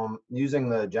Jack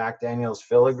Daniels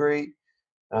filigree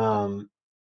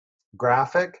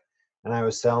graphic, and I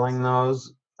was selling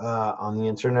those on the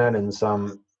internet in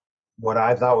some what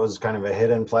I thought was kind of a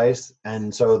hidden place.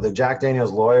 And so the Jack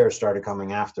Daniels lawyers started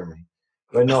coming after me.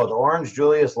 But no, the Orange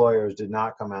Julius lawyers did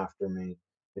not come after me.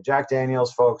 The Jack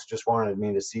Daniels folks just wanted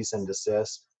me to cease and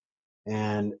desist.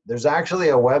 And there's actually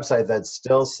a website that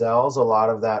still sells a lot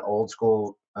of that old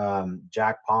school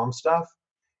Jack Palm stuff.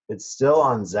 It's still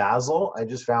on Zazzle. I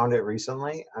just found it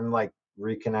recently. I'm like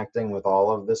reconnecting with all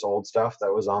of this old stuff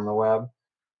that was on the web.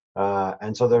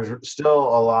 And so there's still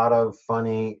a lot of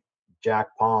funny Jack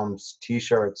Palms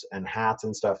t-shirts and hats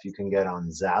and stuff you can get on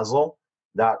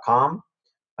Zazzle.com.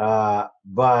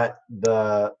 But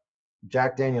the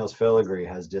Jack Daniels filigree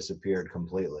has disappeared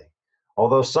completely.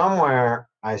 Although somewhere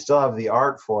I still have the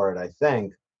art for it, I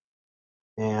think,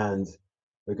 and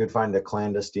we could find a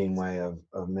clandestine way of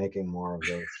making more of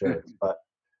those shirts. But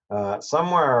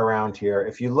somewhere around here,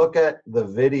 if you look at the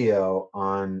video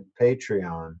on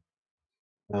Patreon,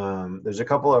 there's a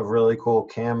couple of really cool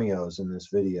cameos in this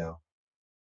video.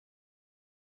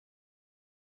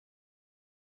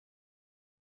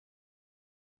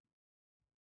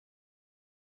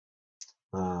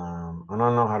 I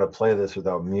don't know how to play this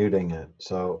without muting it.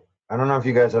 So I don't know if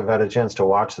you guys have had a chance to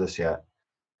watch this yet,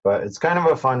 but it's kind of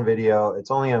a fun video.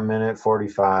 It's only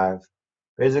 1:45.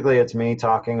 Basically, it's me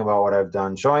talking about what I've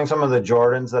done, showing some of the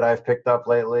Jordans that I've picked up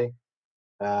lately,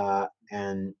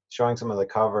 and showing some of the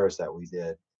covers that we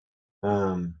did.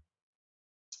 And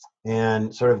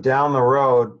sort of down the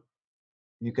road,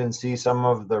 you can see some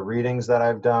of the readings that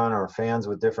I've done or fans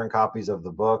with different copies of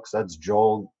the books. That's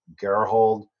Joel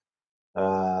Gerhold,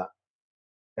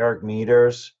 Eric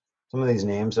Meters. Some of these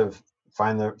names have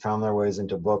found their ways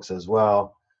into books as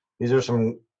well. These are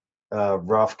some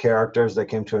rough characters that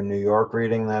came to a New York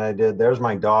reading that I did. There's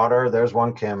my daughter. There's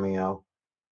one cameo.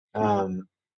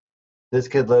 This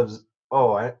kid lives.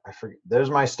 Oh, I forget. There's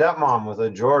my stepmom with a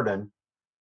Jordan.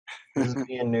 This is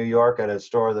me in New York at a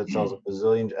store that sells a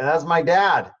bazillion. And that's my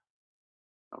dad.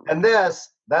 And that's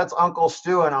Uncle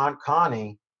Stu and Aunt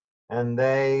Connie. And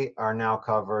they are now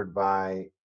covered by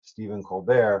Stephen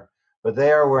Colbert. But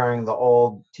they are wearing the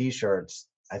old T-shirts.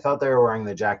 I thought they were wearing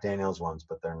the Jack Daniels ones,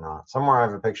 but they're not. Somewhere I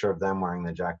have a picture of them wearing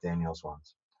the Jack Daniels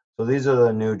ones. So these are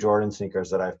the new Jordan sneakers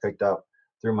that I've picked up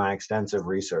through my extensive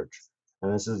research.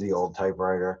 And this is the old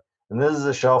typewriter. And this is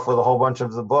a shelf with a whole bunch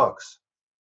of the books.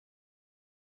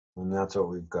 And that's what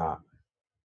we've got.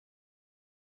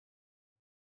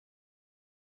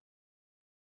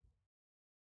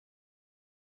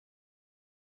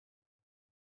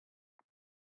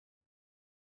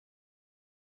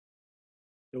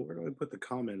 So where do I put the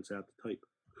comments at to type?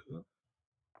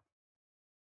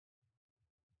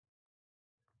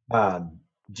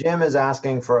 Jim is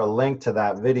asking for a link to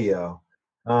that video.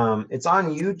 It's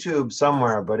on YouTube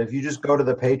somewhere, but if you just go to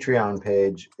the Patreon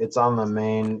page, it's on the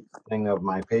main thing of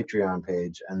my Patreon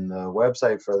page. And the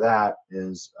website for that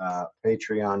is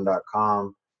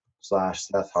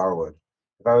patreon.com/Seth Harwood.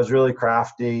 If I was really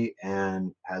crafty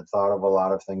and had thought of a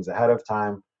lot of things ahead of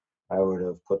time, I would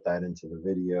have put that into the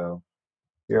video.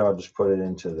 Here, I'll just put it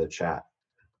into the chat.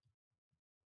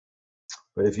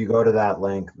 But if you go to that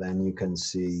link, then you can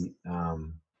see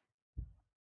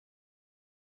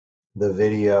the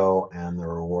video and the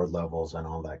reward levels and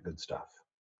all that good stuff.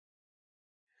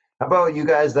 How about you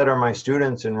guys that are my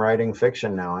students in writing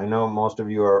fiction now? I know most of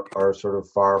you are sort of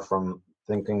far from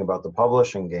thinking about the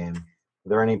publishing game. Are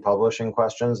there any publishing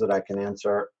questions that I can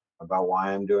answer about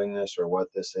why I'm doing this or what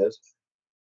this is?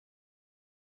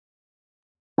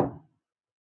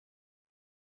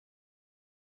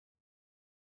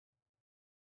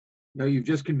 No, you've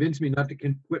just convinced me not to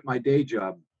quit my day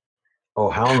job. Oh,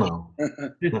 hell no.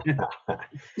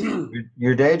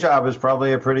 Your day job is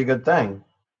probably a pretty good thing.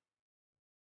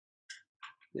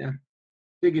 Yeah,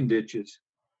 digging ditches.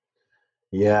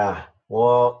 Yeah.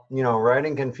 Well, you know,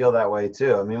 writing can feel that way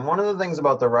too. I mean, one of the things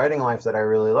about the writing life that I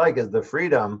really like is the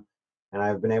freedom, and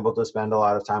I've been able to spend a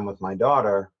lot of time with my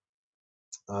daughter.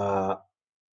 And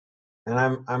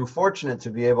I'm fortunate to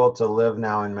be able to live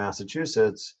now in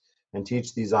Massachusetts and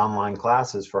teach these online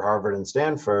classes for Harvard and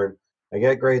Stanford. I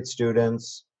get great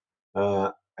students.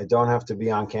 I don't have to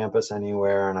be on campus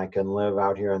anywhere, and I can live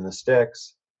out here in the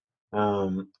sticks.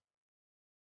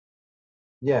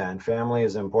 Yeah, and family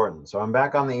is important. So I'm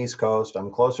back on the East Coast. I'm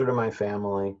closer to my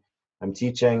family. I'm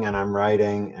teaching and I'm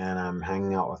writing and I'm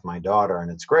hanging out with my daughter,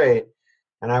 and it's great.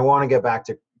 And I want to get back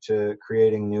to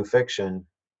creating new fiction.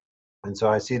 And so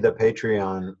I see the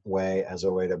Patreon way as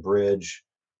a way to bridge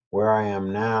where I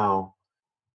am now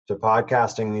to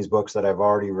podcasting these books that I've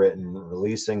already written,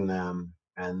 releasing them,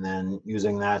 and then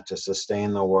using that to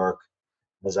sustain the work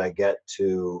as I get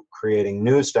to creating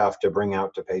new stuff to bring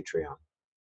out to Patreon.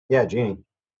 Yeah, Jeannie.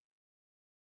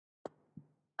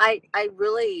 I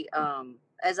really,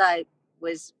 as I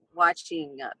was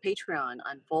watching Patreon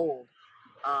unfold,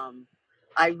 um,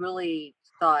 I really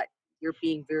thought you're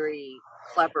being very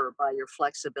clever by your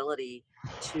flexibility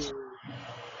to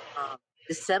um,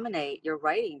 disseminate your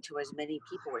writing to as many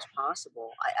people as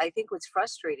possible. I think what's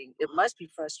frustrating, it must be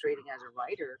frustrating as a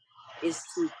writer, is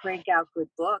to crank out good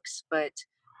books, but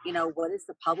what is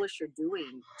the publisher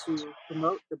doing to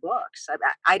promote the books?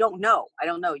 I don't know. I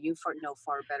don't know. You know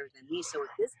far better than me. So if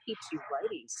this keeps you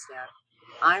writing, Steph,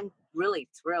 I'm really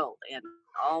thrilled, and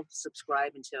I'll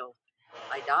subscribe until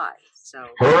I die. So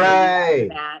maybe after Hooray!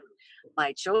 that,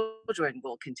 my children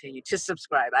will continue to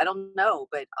subscribe. I don't know,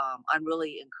 but I'm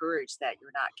really encouraged that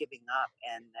you're not giving up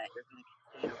and that you're going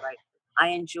to continue to write. I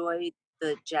enjoyed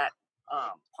the Jack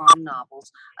Palm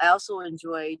novels. I also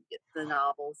enjoyed the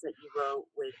novels that you wrote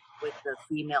with the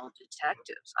female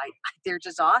detectives. They're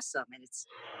just awesome, and it's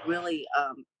really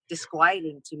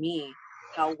disquieting to me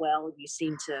how well you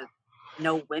seem to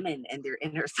know women and their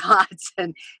inner thoughts,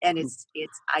 and it's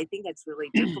I think it's really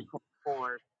difficult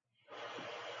for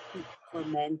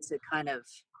men to kind of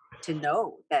to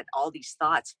know that all these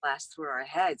thoughts flash through our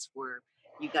heads where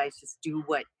you guys just do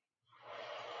what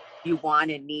you want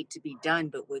and need to be done.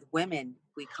 But with women,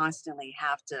 we constantly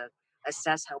have to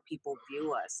assess how people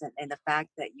view us, and the fact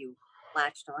that you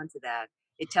latched onto that,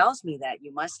 it tells me that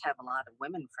you must have a lot of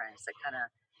women friends that kind of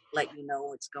let you know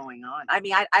what's going on. I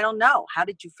mean, I don't know, how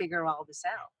did you figure all this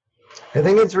out? I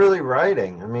think it's really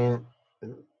writing. I mean,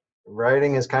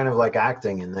 writing is kind of like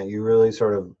acting in that you really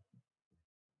sort of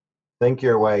think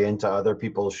your way into other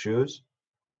people's shoes.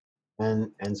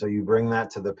 And so you bring that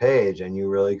to the page and you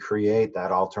really create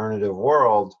that alternative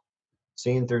world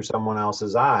seen through someone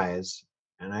else's eyes.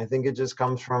 And I think it just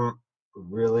comes from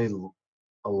really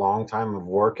a long time of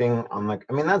working on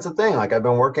I mean, that's the thing. Like I've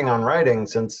been working on writing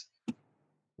since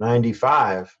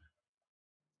 95.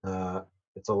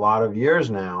 It's a lot of years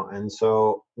now. And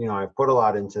so, I've put a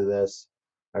lot into this.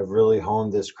 I've really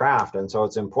honed this craft. And so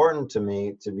it's important to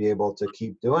me to be able to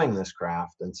keep doing this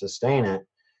craft and sustain it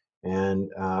and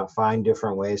find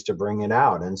different ways to bring it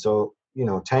out. And so,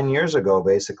 10 years ago,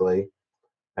 basically,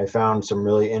 I found some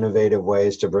really innovative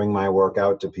ways to bring my work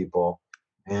out to people.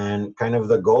 And kind of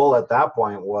the goal at that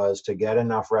point was to get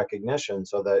enough recognition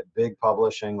so that big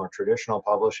publishing or traditional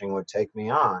publishing would take me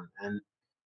on. And,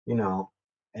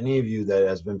 any of you that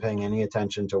has been paying any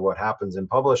attention to what happens in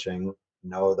publishing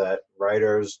know that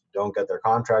writers don't get their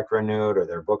contract renewed or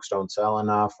their books don't sell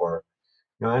enough or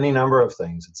any number of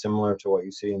things. It's similar to what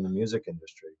you see in the music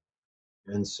industry.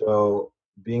 And so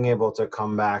being able to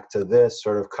come back to this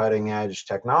sort of cutting edge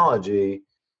technology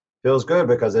feels good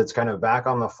because it's kind of back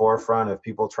on the forefront of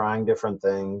people trying different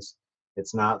things.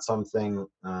 It's not something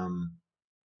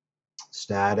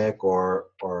static or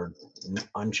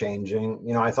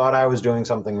unchanging. I thought I was doing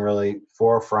something really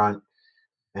forefront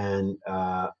and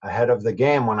ahead of the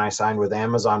game when I signed with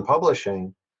Amazon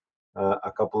Publishing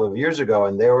a couple of years ago,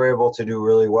 and they were able to do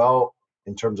really well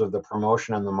in terms of the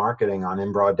promotion and the marketing on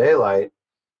In Broad Daylight.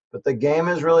 But the game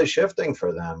is really shifting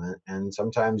for them, and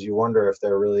sometimes you wonder if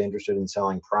they're really interested in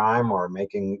selling Prime or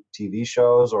making TV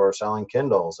shows or selling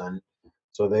Kindles. And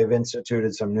so they've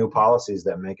instituted some new policies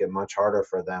that make it much harder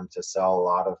for them to sell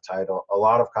a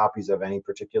lot of copies of any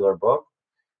particular book.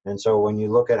 And so when you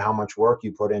look at how much work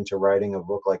you put into writing a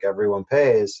book like Everyone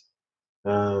Pays,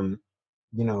 they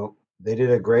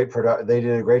did a great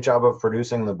job of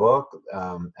producing the book,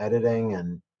 editing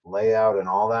and layout and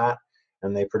all that.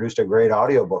 And they produced a great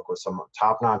audiobook with some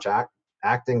top-notch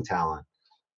acting talent.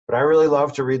 But I really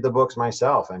love to read the books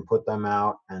myself and put them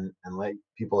out and let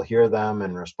people hear them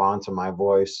and respond to my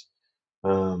voice.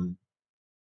 And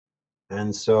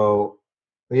so,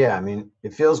 yeah, I mean,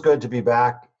 it feels good to be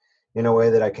back in a way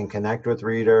that I can connect with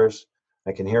readers.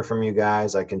 I can hear from you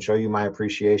guys. I can show you my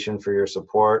appreciation for your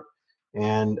support.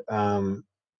 And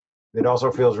it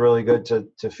also feels really good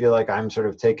to feel like I'm sort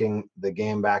of taking the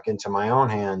game back into my own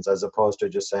hands as opposed to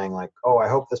just saying like, oh, I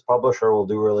hope this publisher will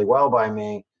do really well by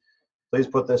me. Please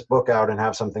put this book out and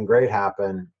have something great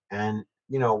happen. And,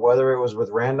 whether it was with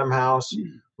Random House,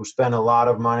 who spent a lot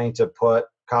of money to put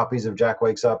copies of Jack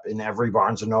Wakes Up in every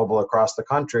Barnes & Noble across the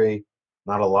country,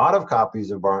 not a lot of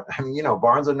copies of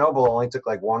Barnes & Noble only took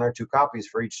like 1 or 2 copies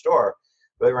for each store.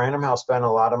 But Random House spent a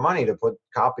lot of money to put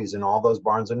copies in all those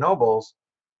Barnes and Nobles.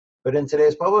 But in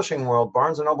today's publishing world,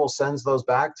 Barnes and Noble sends those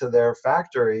back to their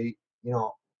factory,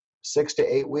 6 to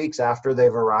 8 weeks after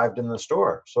they've arrived in the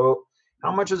store. So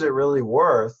how much is it really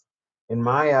worth in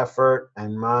my effort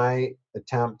and my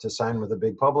attempt to sign with a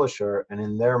big publisher and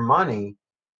in their money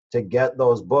to get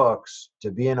those books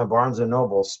to be in a Barnes and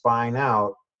Noble spine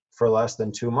out for less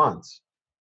than 2 months?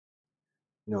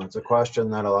 It's a question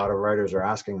that a lot of writers are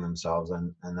asking themselves,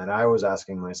 and that I was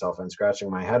asking myself and scratching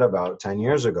my head about 10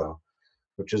 years ago,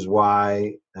 which is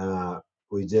why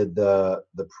we did the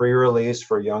pre-release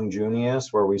for Young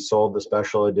Junius, where we sold the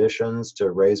special editions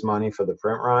to raise money for the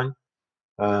print run.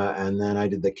 And then I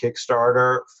did the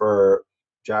Kickstarter for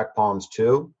Jack Palms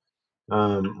 2.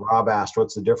 Rob asked,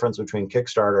 what's the difference between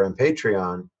Kickstarter and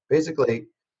Patreon? Basically,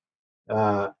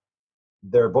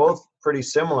 they're both pretty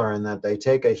similar in that they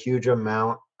take a huge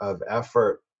amount of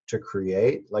effort to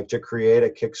create. Like, to create a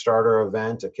Kickstarter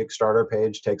event, a Kickstarter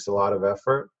page takes a lot of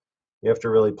effort. You have to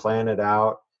really plan it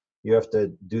out. You have to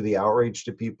do the outreach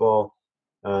to people.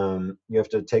 You have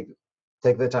to take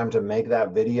the time to make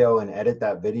that video and edit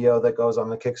that video that goes on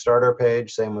the Kickstarter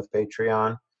page. Same with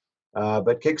Patreon.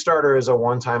 But Kickstarter is a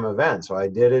one-time event. So I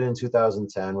did it in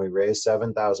 2010. We raised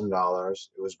 $7,000.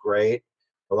 It was great.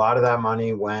 A lot of that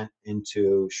money went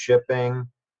into shipping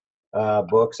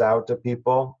books out to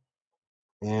people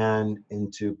and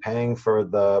into paying for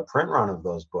the print run of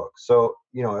those books. So,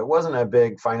 it wasn't a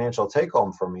big financial take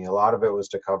home for me. A lot of it was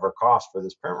to cover costs for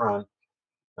this print run.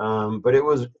 But it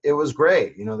was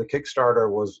great. The Kickstarter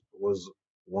was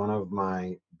one of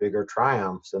my bigger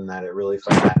triumphs in that it really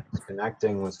felt like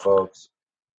connecting with folks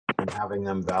and having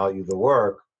them value the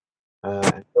work.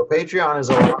 And so Patreon is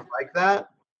a lot like that,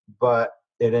 but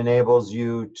it enables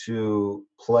you to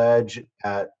pledge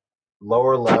at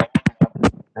lower level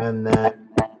and then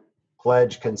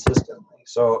pledge consistently.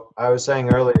 So I was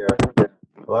saying earlier,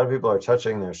 a lot of people are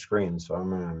touching their screen, so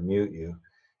I'm going to mute you.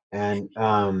 And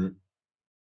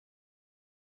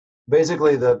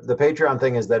basically, the Patreon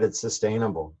thing is that it's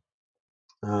sustainable.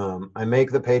 I make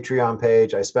the Patreon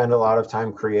page. I spend a lot of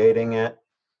time creating it,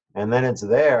 and then it's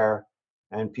there,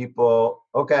 and people,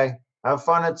 okay, have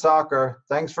fun at soccer.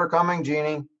 Thanks for coming,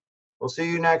 Jeannie. We'll see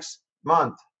you next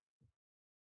month.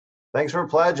 Thanks for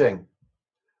pledging.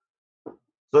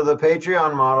 So the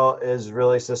Patreon model is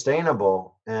really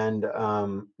sustainable. And,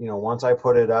 once I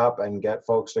put it up and get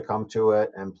folks to come to it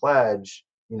and pledge,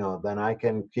 then I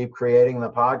can keep creating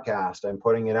the podcast and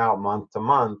putting it out month to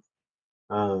month,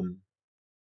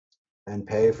 and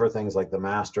pay for things like the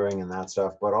mastering and that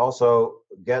stuff, but also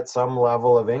get some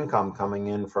level of income coming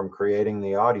in from creating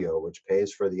the audio, which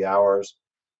pays for the hours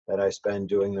that I spend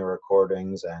doing the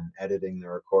recordings and editing the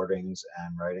recordings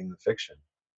and writing the fiction.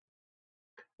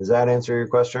 Does that answer your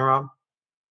question, Rob?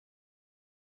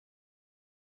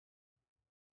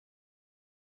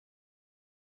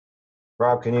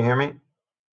 Rob, can you hear me?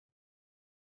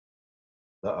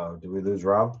 Uh-oh, did we lose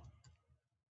Rob?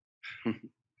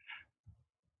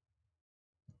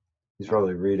 He's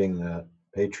probably reading the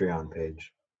Patreon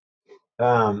page.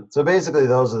 So basically,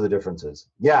 those are the differences.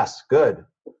 Yes, good.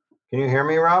 Can you hear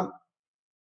me, Rob?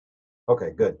 Okay,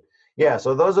 good. Yeah,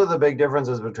 so those are the big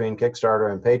differences between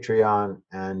Kickstarter and Patreon.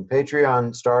 And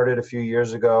Patreon started a few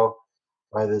years ago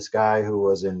by this guy who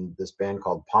was in this band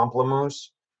called Pomplamoose.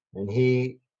 And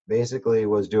he basically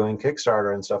was doing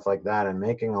Kickstarter and stuff like that and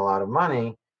making a lot of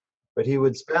money. But he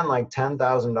would spend like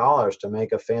 $10,000 to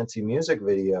make a fancy music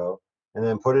video and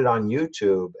then put it on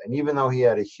YouTube. And even though he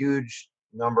had a huge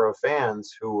number of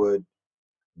fans who would,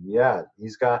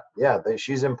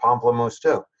 she's in Pomplamoose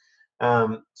too.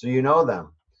 So you know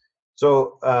them.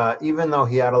 So even though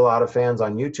he had a lot of fans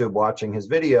on YouTube watching his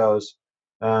videos,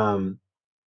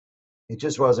 it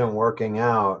just wasn't working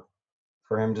out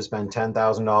for him to spend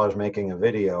 $10,000 making a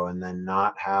video and then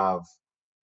not have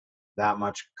that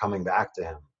much coming back to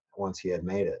him once he had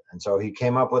made it. And so he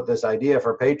came up with this idea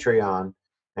for Patreon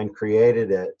and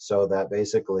created it so that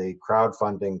basically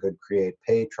crowdfunding could create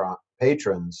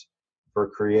patrons for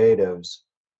creatives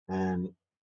and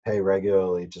pay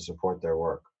regularly to support their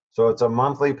work. So it's a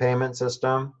monthly payment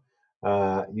system.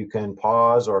 You can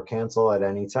pause or cancel at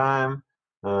any time.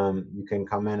 You can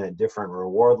come in at different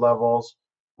reward levels,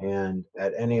 and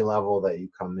at any level that you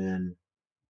come in,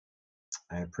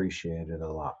 I appreciate it a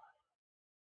lot.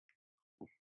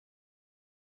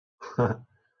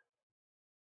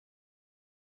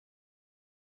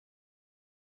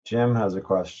 Jim has a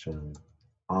question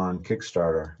on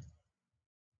Kickstarter.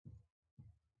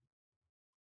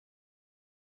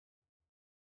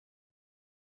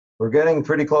 We're getting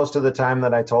pretty close to the time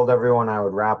that I told everyone I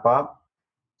would wrap up.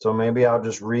 So maybe I'll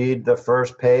just read the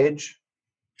first page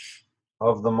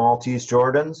of the Maltese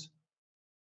Jordans.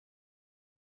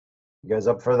 You guys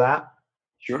up for that?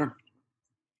 Sure.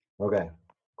 Okay,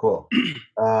 cool.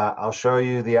 I'll show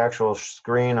you the actual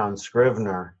screen on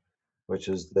Scrivener, which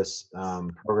is this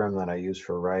program that I use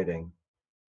for writing.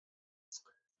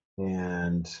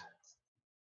 And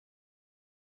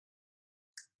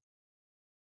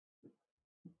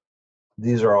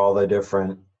these are all the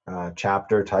different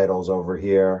chapter titles over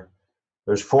here.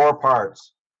 There's 4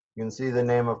 parts. You can see the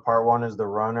name of part 1 is the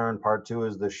runner and part 2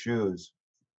 is the shoes.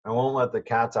 I won't let the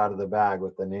cats out of the bag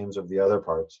with the names of the other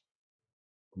parts,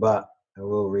 but I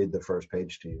will read the first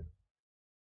page to you.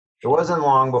 It wasn't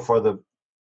long before the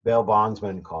bail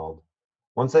bondsman called.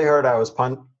 Once they heard I was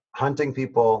hunting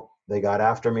people, they got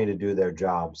after me to do their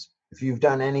jobs. If you've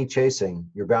done any chasing,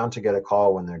 you're bound to get a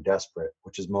call when they're desperate,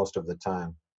 which is most of the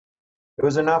time. It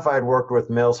was enough I'd worked with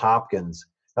Mills Hopkins,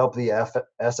 helped the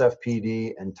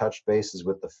SFPD, and touched bases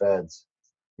with the feds.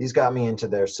 These got me into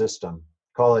their system.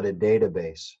 Call it a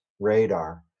database,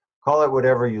 radar. Call it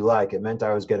whatever you like. It meant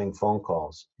I was getting phone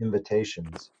calls,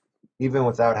 invitations, even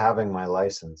without having my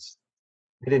license.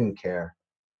 I didn't care.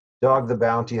 Dog the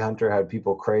bounty hunter had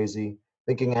people crazy,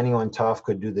 thinking anyone tough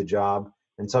could do the job,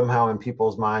 and somehow in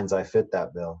people's minds I fit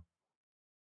that bill.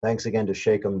 Thanks again to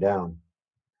Shake 'em Down.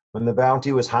 When the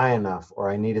bounty was high enough or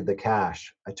I needed the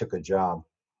cash, I took a job.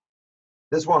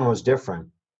 This one was different.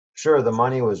 Sure, the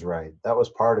money was right. That was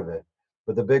part of it.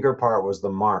 But the bigger part was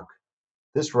the mark.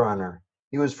 This runner,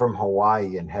 he was from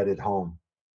Hawaii and headed home.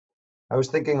 I was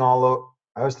thinking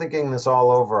this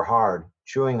all over hard,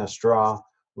 chewing a straw,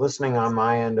 listening on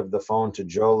my end of the phone to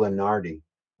Joe Lenardi,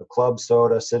 a club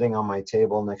soda sitting on my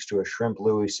table next to a shrimp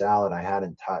Louis salad I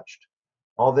hadn't touched.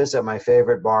 All this at my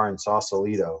favorite bar in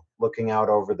Sausalito, looking out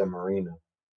over the marina.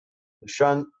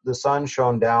 The sun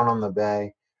shone down on the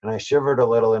bay, and I shivered a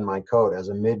little in my coat as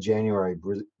a mid-January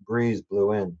breeze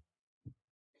blew in.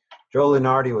 Joe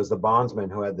Lenardi was the bondsman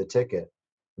who had the ticket,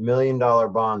 the $1 million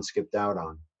bond skipped out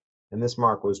on. And this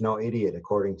Mark was no idiot,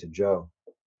 according to Joe.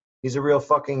 He's a real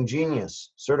fucking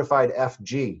genius, certified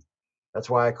FG. That's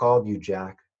why I called you,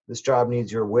 Jack. This job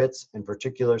needs your wits and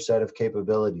particular set of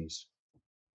capabilities.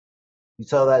 You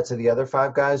tell that to the other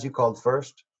 5 guys you called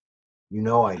first? You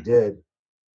know I did.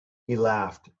 He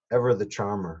laughed, ever the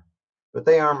charmer. But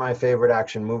they aren't my favorite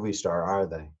action movie star, are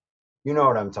they? You know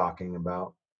what I'm talking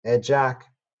about. Jack?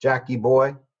 Jackie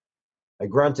boy? I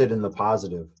grunted in the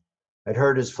positive. I'd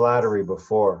heard his flattery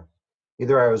before.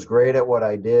 Either I was great at what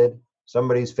I did,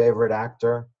 somebody's favorite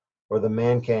actor, or the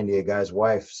man candy a guy's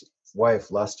wife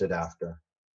lusted after.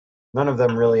 None of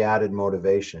them really added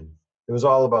motivation. It was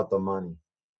all about the money.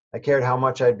 I cared how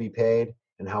much I'd be paid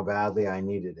and how badly I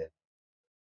needed it.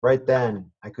 Right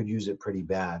then, I could use it pretty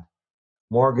bad.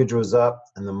 Mortgage was up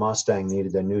and the Mustang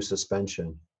needed a new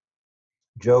suspension.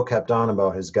 Joe kept on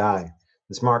about his guy,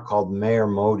 this Mark called Mayor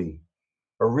Modi.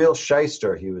 A real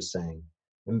shyster, he was saying.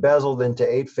 Embezzled into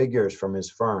 8 figures from his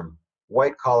firm.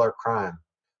 White-collar crime.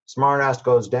 Smartass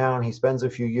goes down, he spends a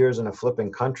few years in a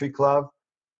flipping country club.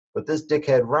 But this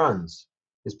dickhead runs.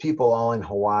 His people all in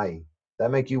Hawaii.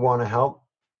 That make you want to help?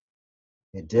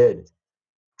 It did.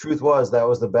 Truth was, that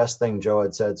was the best thing Joe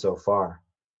had said so far.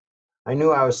 I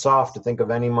knew I was soft to think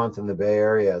of any month in the Bay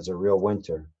Area as a real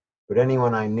winter, but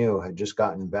anyone I knew had just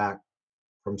gotten back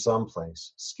from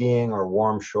someplace, skiing or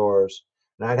warm shores,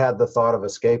 and I'd had the thought of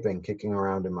escaping kicking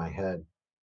around in my head.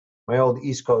 My old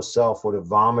East Coast self would have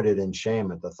vomited in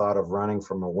shame at the thought of running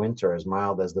from a winter as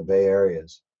mild as the Bay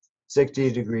Area's.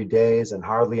 60-degree days and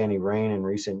hardly any rain in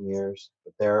recent years,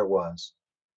 but there it was.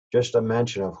 Just a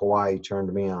mention of Hawaii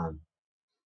turned me on.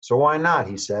 So why not,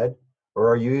 he said. Or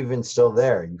are you even still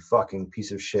there, you fucking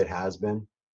piece of shit has-been?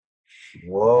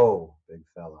 Whoa, big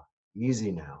fella.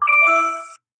 Easy now.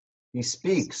 He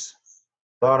speaks.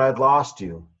 Thought I'd lost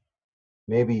you.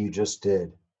 Maybe you just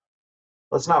did.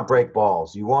 Let's not break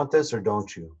balls. You want this or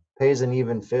don't you? Pays an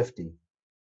even 50,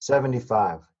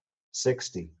 75,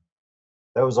 60.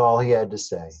 That was all he had to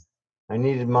say. I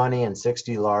needed money and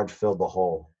 60 large filled the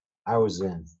hole. I was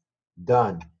in.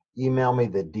 Done. Email me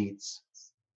the deets.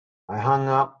 I hung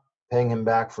up, paying him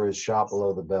back for his shot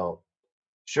below the belt.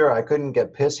 Sure, I couldn't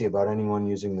get pissy about anyone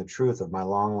using the truth of my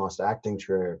long-lost acting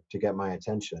career to get my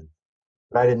attention,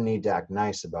 but I didn't need to act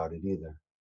nice about it either.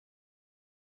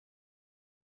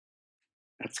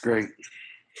 That's great.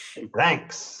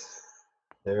 Thanks.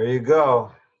 There you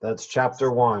go. That's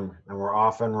chapter 1, and we're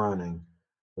off and running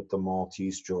with the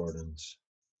Maltese Jordans.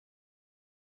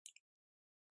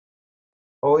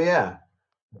 Oh yeah,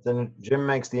 then Jim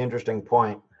makes the interesting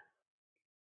point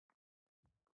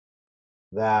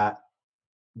that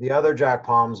the other Jack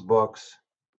Palms books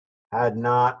had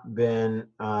not been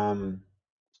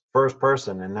first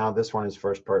person, and now this one is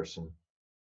first person.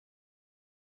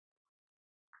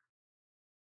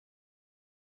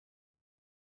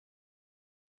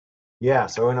 Yeah,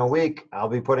 so in a week, I'll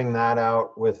be putting that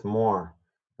out with more.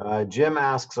 Jim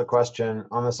asks a question,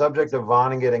 on the subject of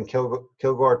Vonnegut and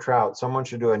Kilgore Trout, someone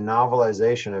should do a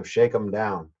novelization of Shake 'em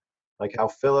Down, like how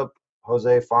Philip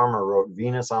Jose Farmer wrote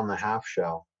Venus on the Half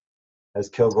Shell as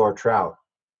Kilgore Trout.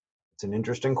 It's an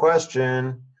interesting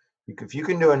question. If you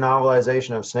can do a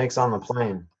novelization of Snakes on the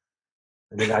Plane,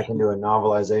 I think I can do a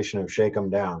novelization of Shake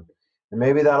 'em Down. And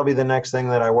maybe that'll be the next thing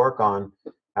that I work on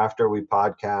after we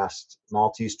podcast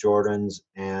Maltese Jordans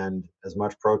and As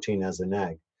Much Protein as an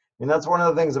Egg. And that's one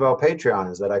of the things about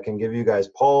Patreon, is that I can give you guys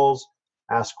polls,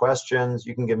 ask questions.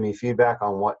 You can give me feedback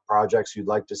on what projects you'd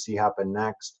like to see happen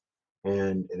next.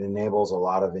 And it enables a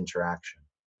lot of interaction.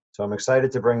 So I'm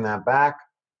excited to bring that back.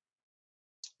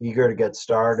 Eager to get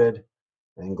started,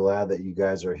 and glad that you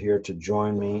guys are here to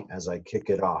join me as I kick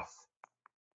it off.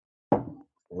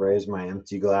 Raise my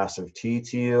empty glass of tea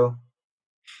to you.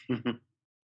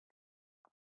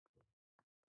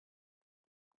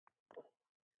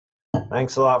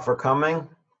 Thanks a lot for coming.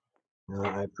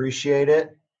 I appreciate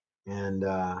it. And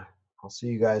I'll see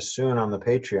you guys soon on the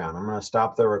Patreon. I'm going to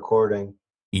stop the recording.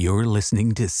 You're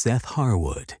listening to Seth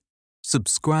Harwood.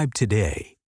 Subscribe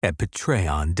today at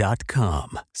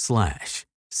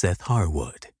patreon.com/Seth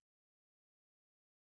Harwood.